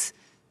takes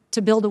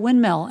to build a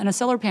windmill and a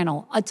solar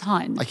panel, a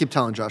ton. I keep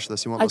telling Josh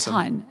this. He won't A listen.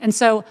 ton. And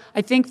so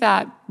I think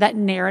that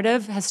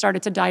narrative has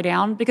started to die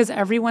down because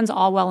everyone's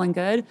all well and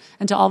good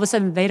until all of a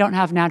sudden they don't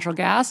have natural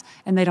gas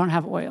and they don't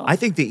have oil. I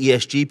think the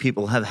ESG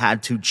people have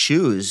had to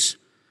choose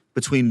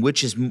between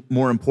which is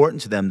more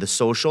important to them, the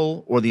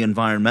social or the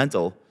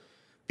environmental.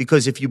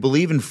 Because if you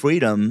believe in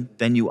freedom,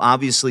 then you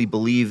obviously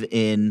believe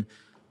in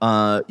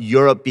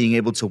Europe being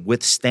able to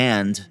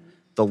withstand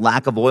the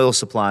lack of oil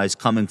supplies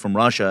coming from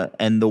Russia.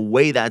 And the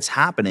way that's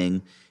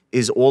happening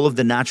is all of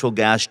the natural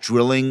gas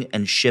drilling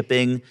and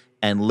shipping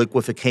and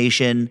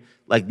liquefaction.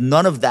 Like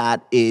none of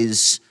that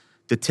is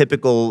the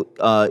typical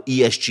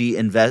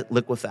ESG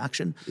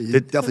liquefaction. You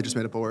definitely just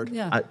made up a word.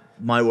 Yeah.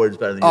 My word's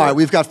better than yours. All right,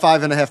 we've got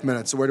 5.5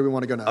 minutes. So where do we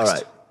want to go next? All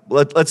right.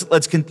 Well,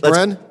 let's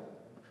Bryn?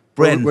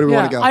 Bryn. Where do we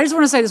want to go? I just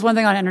want to say this one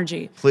thing on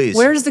energy. Please.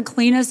 Where is the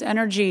cleanest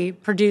energy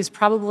produced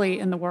probably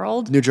in the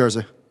world? New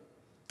Jersey.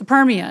 The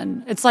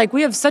Permian. It's like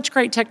we have such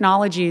great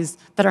technologies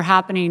that are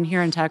happening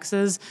here in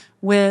Texas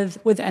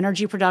with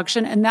energy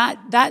production, and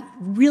that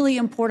really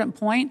important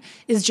point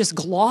is just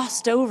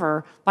glossed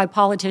over by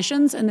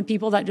politicians and the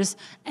people that just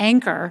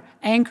anchor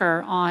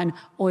on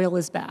oil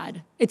is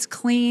bad. It's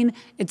clean,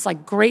 it's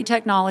like great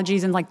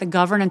technologies, and like the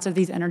governance of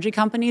these energy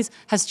companies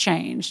has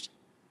changed.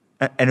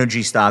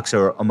 Energy stocks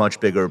are a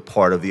much bigger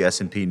part of the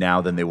S&P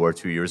now than they were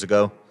 2 years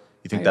ago.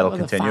 You think that'll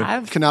continue?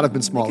 5? Cannot have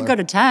been It smaller. could go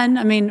to 10.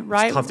 I mean,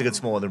 right? It's tough to get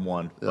smaller than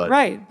 1. But,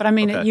 Right, but I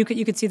mean, Okay.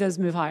 you could see those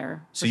move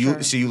higher. So for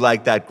you sure.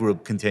 like that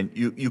group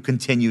continue? You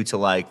continue to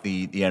like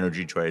the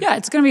energy trade? Yeah,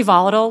 it's going to be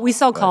volatile. We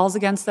sell calls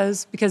against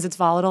those because it's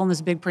volatile and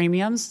there's big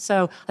premiums.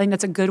 So I think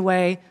that's a good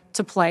way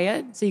to play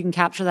it, so you can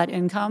capture that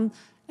income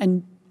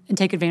and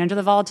take advantage of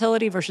the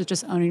volatility versus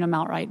just owning them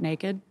outright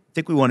naked. I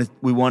think we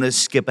want to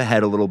skip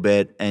ahead a little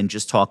bit and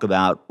just talk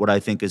about what I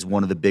think is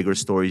one of the bigger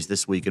stories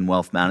this week in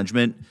wealth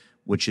management,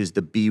 which is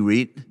the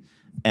BREIT.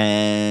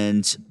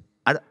 And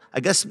I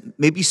guess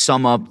maybe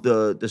sum up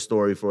the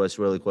story for us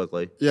really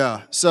quickly.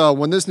 Yeah. So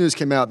when this news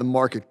came out, the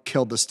market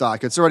killed the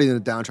stock. It's already in a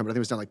downtrend, but I think it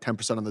was down like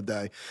 10% on the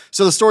day.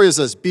 So the story is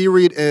this.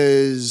 BREIT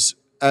is,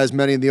 as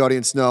many in the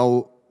audience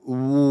know,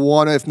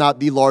 one, if not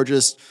the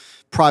largest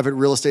private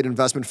real estate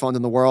investment fund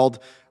in the world.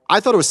 I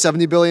thought it was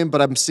 70 billion,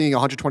 but I'm seeing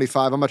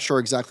 125. I'm not sure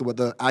exactly what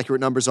the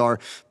accurate numbers are.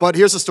 But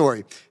here's the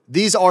story.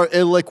 These are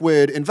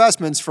illiquid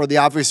investments for the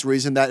obvious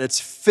reason that it's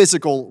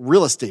physical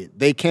real estate.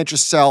 They can't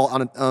just sell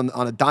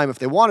on a dime if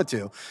they wanted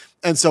to.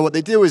 And so what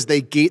they do is they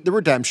gate the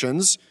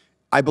redemptions.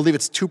 I believe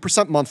it's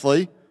 2%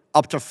 monthly,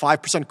 up to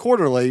 5%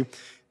 quarterly.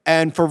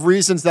 And for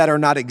reasons that are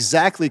not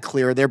exactly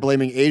clear, they're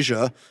blaming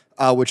Asia,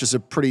 which is a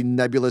pretty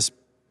nebulous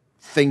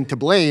thing to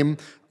blame.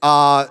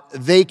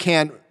 They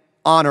can't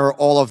honor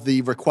all of the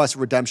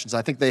requested redemptions.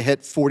 I think they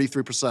hit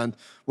 43%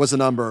 was the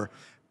number.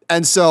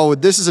 And so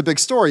this is a big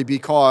story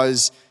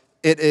because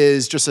it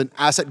is just an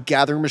asset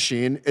gathering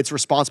machine. It's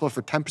responsible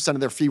for 10%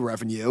 of their fee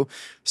revenue.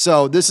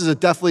 So this is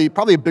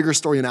probably a bigger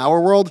story in our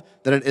world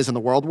than it is in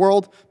the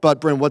world. But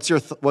Bryn, what's your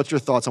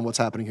thoughts on what's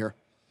happening here?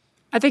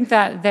 I think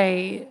that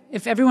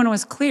if everyone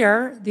was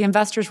clear, the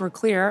investors were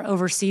clear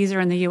overseas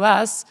or in the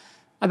U.S.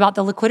 about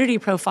the liquidity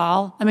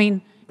profile. I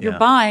mean, you're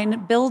buying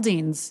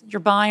buildings, you're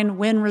buying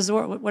wind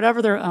resort,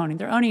 whatever they're owning.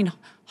 They're owning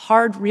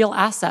hard, real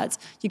assets.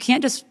 You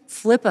can't just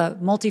flip a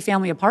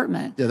multifamily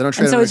apartment. Yeah, they don't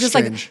trade and so on it's just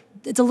exchange.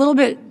 like, it's a little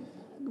bit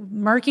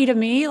murky to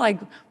me. Like,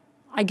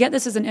 I get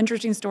this as an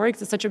interesting story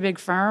because it's such a big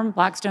firm.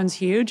 Blackstone's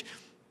huge.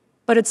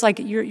 But it's like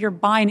you're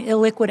buying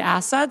illiquid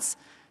assets.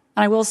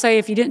 And I will say,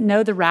 if you didn't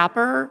know the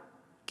wrapper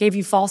gave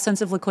you false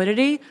sense of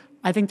liquidity,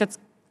 I think that's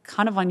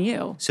kind of on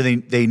you. So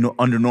they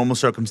under normal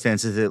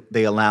circumstances,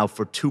 they allow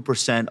for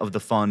 2% of the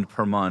fund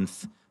per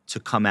month to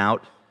come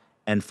out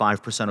and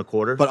 5% a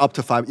quarter? But up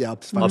to 5, yeah.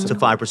 Up to 5%. Up to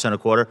 5% a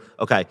quarter?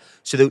 Okay.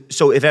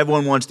 So if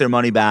everyone wants their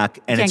money back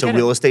and it's a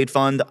real estate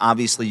fund,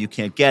 obviously you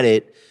can't get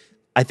it.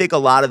 I think a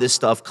lot of this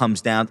stuff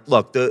comes down,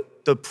 look,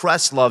 the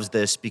press loves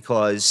this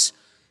because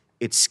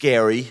it's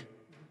scary.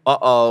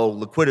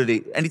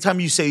 Liquidity. Anytime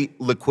you say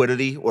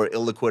liquidity or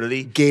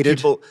illiquidity,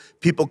 gated,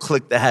 people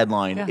click the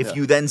headline. Yeah. If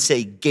you then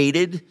say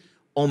gated,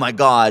 oh my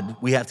God,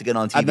 we have to get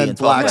on TV and talk about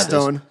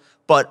Blackstone. this.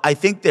 But I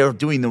think they're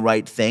doing the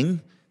right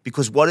thing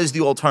because what is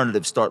the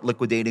alternative? Start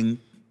liquidating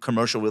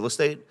commercial real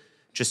estate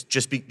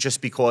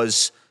just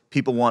because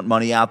people want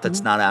money out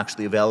that's not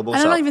actually available.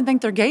 I don't even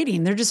think they're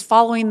gating. They're just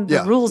following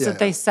the rules that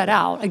they set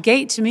out. A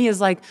gate to me is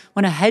like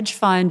when a hedge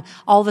fund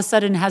all of a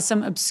sudden has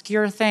some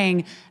obscure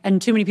thing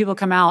and too many people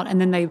come out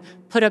and then they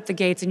put up the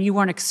gates and you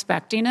weren't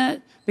expecting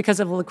it because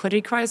of a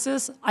liquidity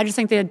crisis. I just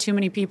think they had too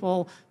many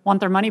people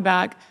want their money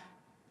back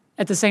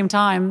at the same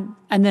time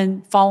and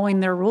then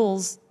following their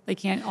rules, they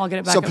can't all get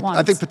it back at once.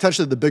 I think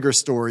potentially the bigger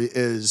story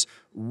is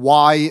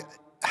why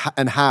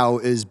and how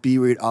is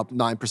BREIT up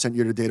 9%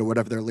 year to date or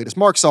whatever their latest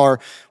marks are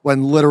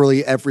when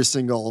literally every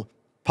single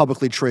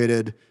publicly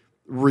traded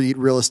REIT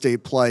real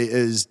estate play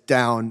is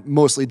down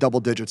mostly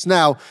double digits.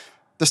 Now,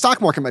 the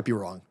stock market might be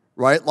wrong,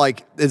 right?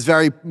 Like it's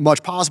very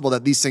much possible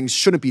that these things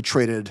shouldn't be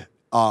traded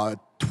 12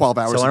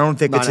 hours. So I don't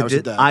think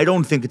a day. I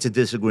don't think it's a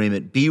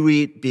disagreement.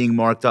 BREIT being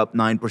marked up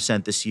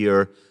 9% this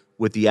year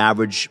with the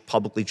average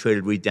publicly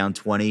traded REIT down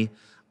 20.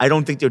 I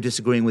don't think they're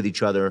disagreeing with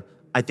each other.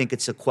 I think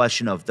it's a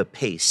question of the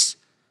pace.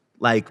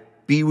 Like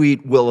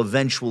BREIT will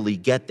eventually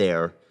get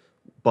there,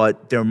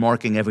 but they're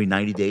marking every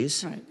 90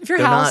 days. Right. If your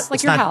They're house, not, like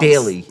it's your not house,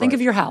 daily. think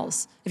of your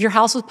house. If your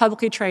house was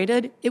publicly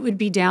traded, it would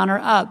be down or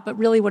up. But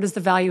really, what is the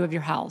value of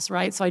your house,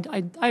 right? So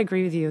I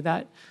agree with you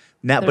that.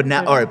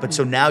 All right. But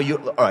so now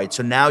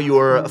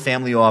you're a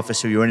family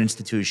office or you're an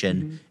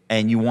institution,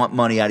 and you want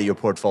money out of your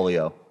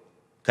portfolio.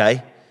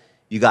 Okay,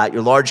 you got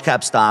your large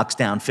cap stocks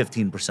down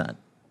 15%,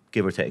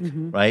 give or take,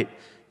 right?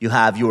 You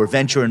have your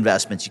venture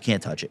investments, you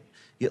can't touch it.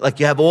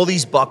 You have all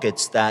these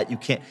buckets that you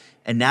can't,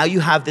 and now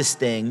you have this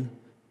thing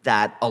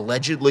that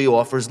allegedly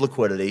offers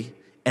liquidity,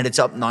 and it's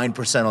up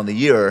 9% on the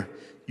year.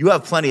 You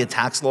have plenty of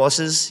tax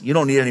losses. You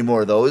don't need any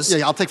more of those.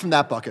 Yeah, I'll take from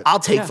that bucket. I'll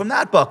take from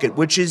that bucket,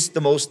 which is the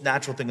most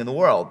natural thing in the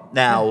world.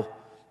 Now,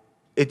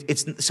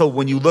 it's so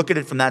when you look at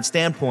it from that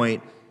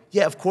standpoint,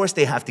 yeah, of course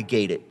they have to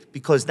gate it,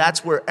 because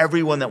that's where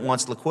everyone that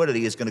wants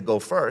liquidity is going to go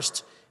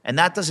first, and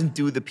that doesn't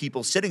do the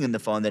people sitting in the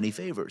fund any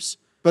favors.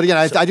 But again,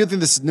 I do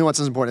think this nuance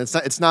is important.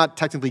 It's not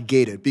technically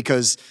gated,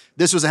 because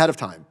this was ahead of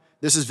time.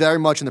 This is very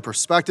much in the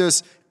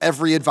prospectus.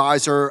 Every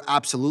advisor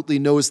absolutely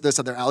knows this,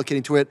 that they're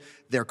allocating to it.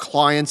 Their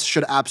clients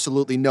should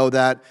absolutely know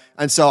that.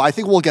 And so I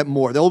think we'll get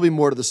more. There will be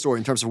more to the story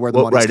in terms of where the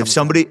money's right.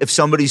 coming If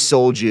somebody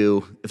sold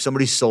you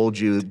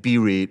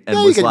BREIT and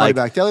you was get money like,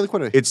 back. Daily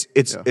liquidity.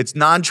 it's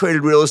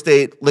non-traded real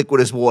estate,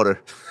 liquid as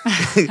water.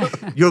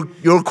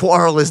 Your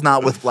quarrel is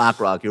not with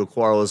BlackRock. Your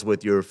quarrel is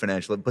with your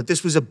financial. But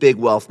this was a big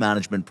wealth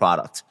management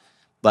product.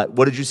 But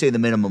what did you say the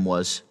minimum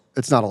was?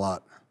 It's not a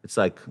lot. It's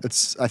like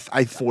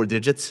I 4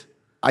 digits.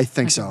 I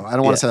think so. I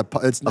don't want to say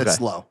that. It's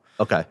low.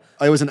 Okay.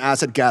 It was an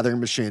asset gathering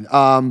machine.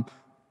 All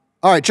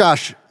right,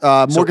 Josh.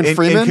 Morgan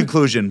Freeman. In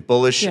conclusion,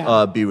 bullish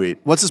BREIT.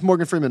 What's this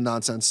Morgan Freeman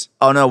nonsense?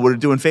 Oh no, we're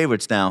doing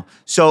favorites now.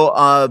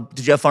 So,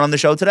 did you have fun on the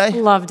show today?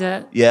 Loved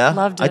it. Yeah,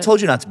 Loved it. I told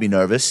you not to be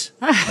nervous.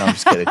 No, I'm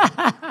just kidding.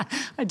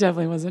 I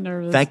definitely wasn't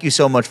nervous. Thank you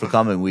so much for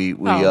coming. We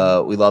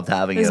loved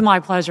having you. It was my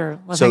pleasure.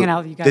 Hanging out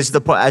with you guys. This is the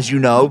part, as you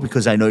know,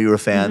 because I know you're a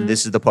fan.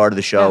 This is the part of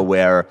the show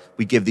where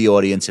we give the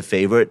audience a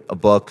favorite, a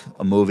book,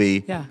 a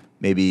movie,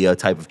 maybe a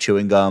type of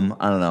chewing gum.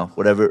 I don't know,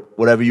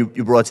 whatever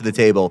you brought to the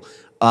table.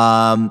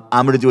 I'm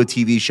going to do a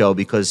TV show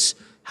because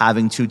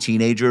having 2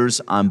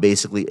 teenagers, I'm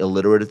basically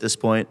illiterate at this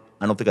point.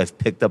 I don't think I've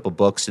picked up a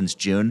book since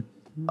June.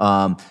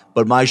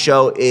 But my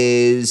show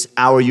is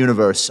Our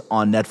Universe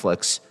on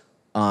Netflix,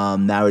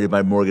 narrated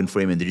by Morgan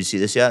Freeman. Did you see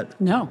this yet?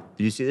 No.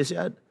 Did you see this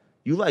yet?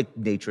 You like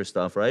nature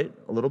stuff, right?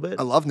 A little bit?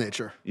 I love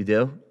nature. You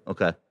do?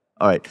 Okay.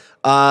 All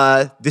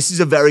right. This is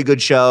a very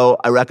good show.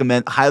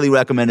 Highly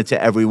recommend it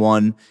to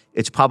everyone.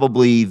 It's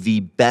probably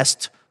the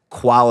best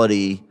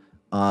quality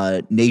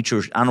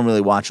nature. I don't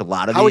really watch a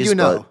lot of these. How would you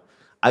know?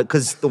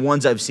 Because the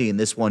ones I've seen,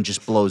 this one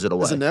just blows it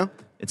away. Is it new?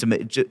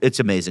 It's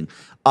amazing.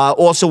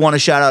 Also want to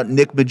shout out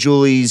Nick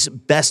Majouli's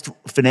Best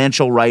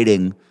Financial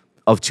Writing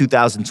of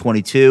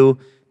 2022.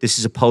 This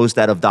is a post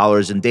out of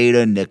Dollars and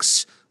Data,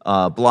 Nick's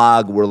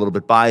blog. We're a little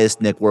bit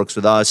biased. Nick works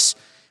with us.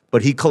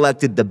 But he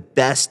collected the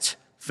best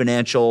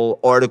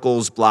financial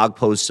articles, blog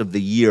posts of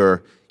the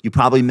year. You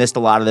probably missed a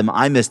lot of them.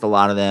 I missed a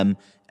lot of them.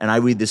 And I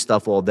read this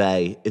stuff all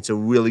day. It's a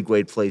really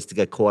great place to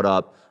get caught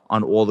up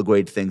on all the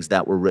great things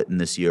that were written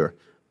this year.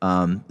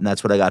 And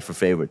that's what I got for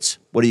favorites.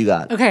 What do you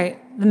got? Okay,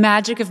 The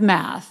Magic of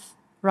Math,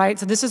 right?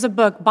 So this is a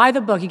book. Buy the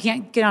book. You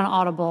can't get on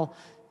Audible,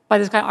 by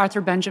this guy,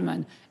 Arthur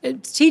Benjamin.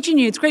 It's teaching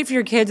you, it's great for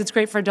your kids, it's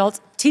great for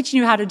adults, teaching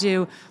you how to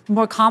do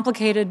more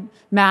complicated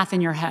math in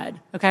your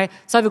head, okay?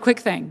 So I have a quick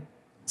thing.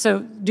 So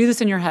do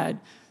this in your head.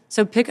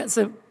 So pick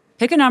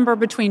a number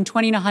between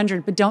 20 and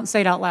 100, but don't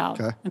say it out loud,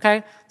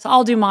 okay? So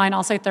I'll do mine,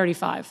 I'll say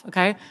 35,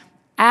 okay?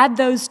 Add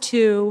those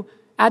two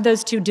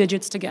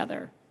digits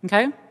together,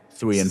 okay?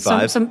 3 and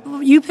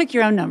 5? You pick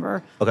your own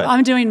number. Okay.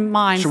 I'm doing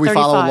mine. Should we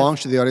 35. follow along?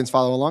 Should the audience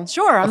follow along?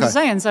 Sure, I'm just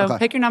saying. So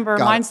pick your number.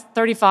 Got Mine's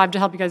 35 to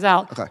help you guys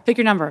out. Okay. Pick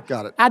your number.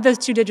 Got it. Add those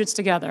 2 digits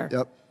together.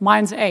 Yep.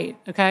 Mine's 8,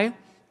 okay?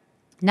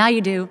 Now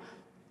you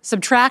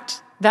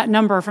subtract that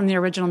number from the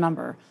original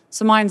number.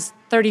 So mine's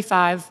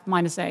 35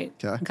 minus 8.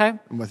 Okay?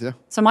 I'm with you.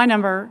 So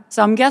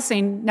I'm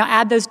guessing, now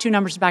add those 2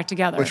 numbers back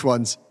together. Which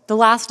ones? The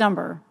last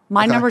number.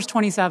 My number's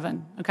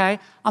 27, okay?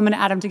 I'm going to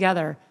add them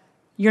together.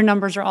 Your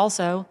numbers are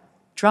also,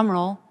 drum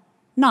roll,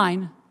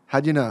 9.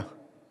 How'd you know?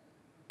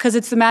 Because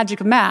it's the magic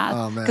of math.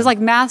 Oh, man. Because like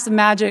math's a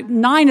magic,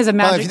 9 is a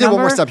magic If you did number.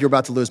 one more step, you're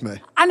about to lose me.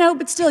 I know,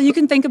 but still, you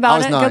can think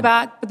about it, 9. go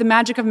back. But the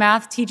magic of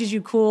math teaches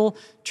you cool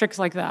tricks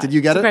like that. Did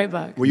you get it's it? a great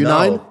book. Were you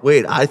No. 9?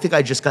 Wait, I think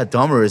I just got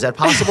dumber. Is that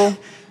possible?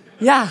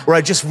 Yeah. Or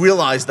I just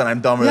realized that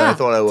I'm dumber than I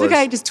thought I was. It's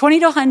okay, just 20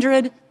 to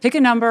 100, pick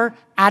a number,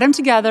 add them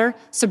together,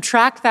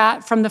 subtract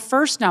that from the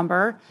first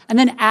number, and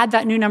then add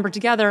that new number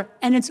together,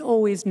 and it's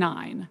always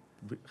 9.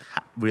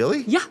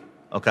 Really? Yeah.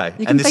 Okay.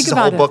 You can And this think is a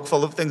whole about it. book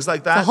full of things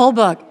like that? The whole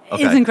book.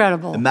 Okay. It's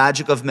incredible. The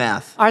magic of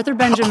math. Arthur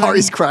Benjamin.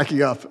 Ari's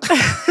cracking up.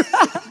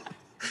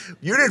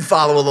 You didn't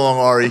follow along,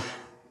 Ari.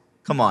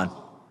 Come on.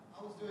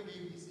 I was doing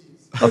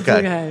ABCs.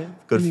 Okay.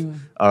 Good. Anyway.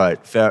 All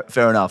right.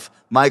 Fair enough.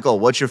 Michael,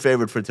 what's your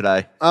favorite for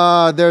today?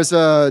 There's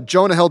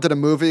Jonah Hill did a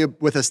movie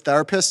with his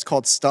therapist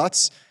called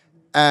Stutz,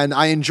 and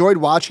I enjoyed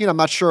watching it. I'm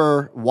not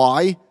sure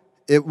why.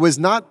 It was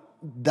not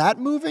that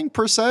moving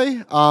per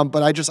se,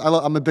 but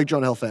I'm a big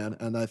Jonah Hill fan,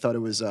 and I thought it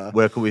was.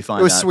 Where can we find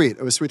it? It was that? sweet.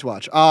 It was sweet to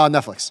watch.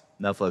 Netflix.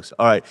 Netflix.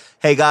 All right.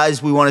 Hey,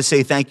 guys, we want to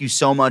say thank you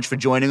so much for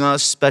joining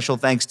us. Special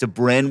thanks to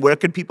Bryn. Where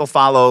could people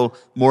follow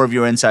more of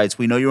your insights?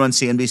 We know you're on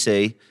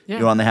CNBC. Yeah.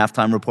 You're on the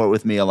Halftime Report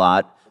with me a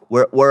lot.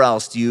 Where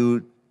else? Do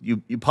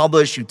you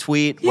publish, you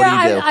tweet? What do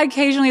you do? I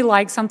occasionally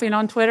like something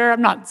on Twitter.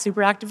 I'm not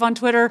super active on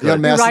Twitter. You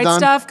on We write Mastodon?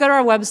 stuff. Go to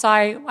our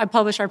website. I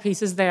publish our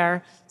pieces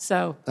there.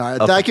 So All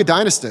right. Thank you,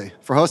 Dynasty,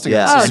 for hosting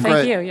Yeah. us. Oh, This is thank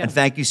great. you. Yeah. And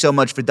thank you so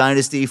much for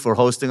Dynasty for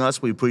hosting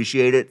us. We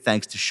appreciate it.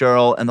 Thanks to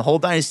Cheryl. And the whole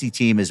Dynasty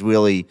team is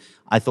really,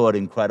 I thought,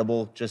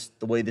 incredible. Just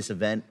the way this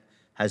event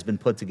has been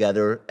put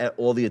together,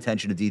 all the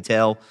attention to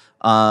detail.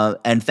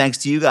 And thanks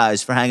to you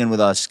guys for hanging with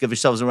us. Give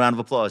yourselves a round of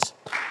applause.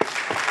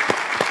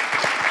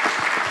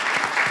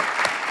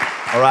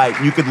 All right,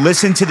 you could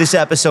listen to this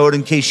episode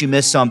in case you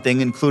missed something,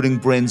 including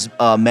Bryn's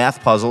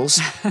math puzzles.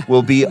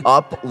 Will be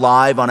up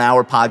live on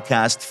our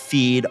podcast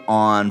feed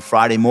on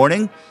Friday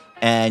morning,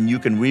 and you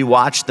can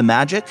rewatch the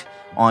magic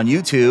on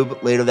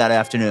YouTube later that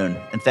afternoon.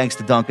 And thanks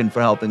to Duncan for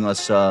helping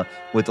us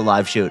with the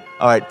live shoot.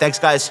 All right, thanks,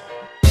 guys.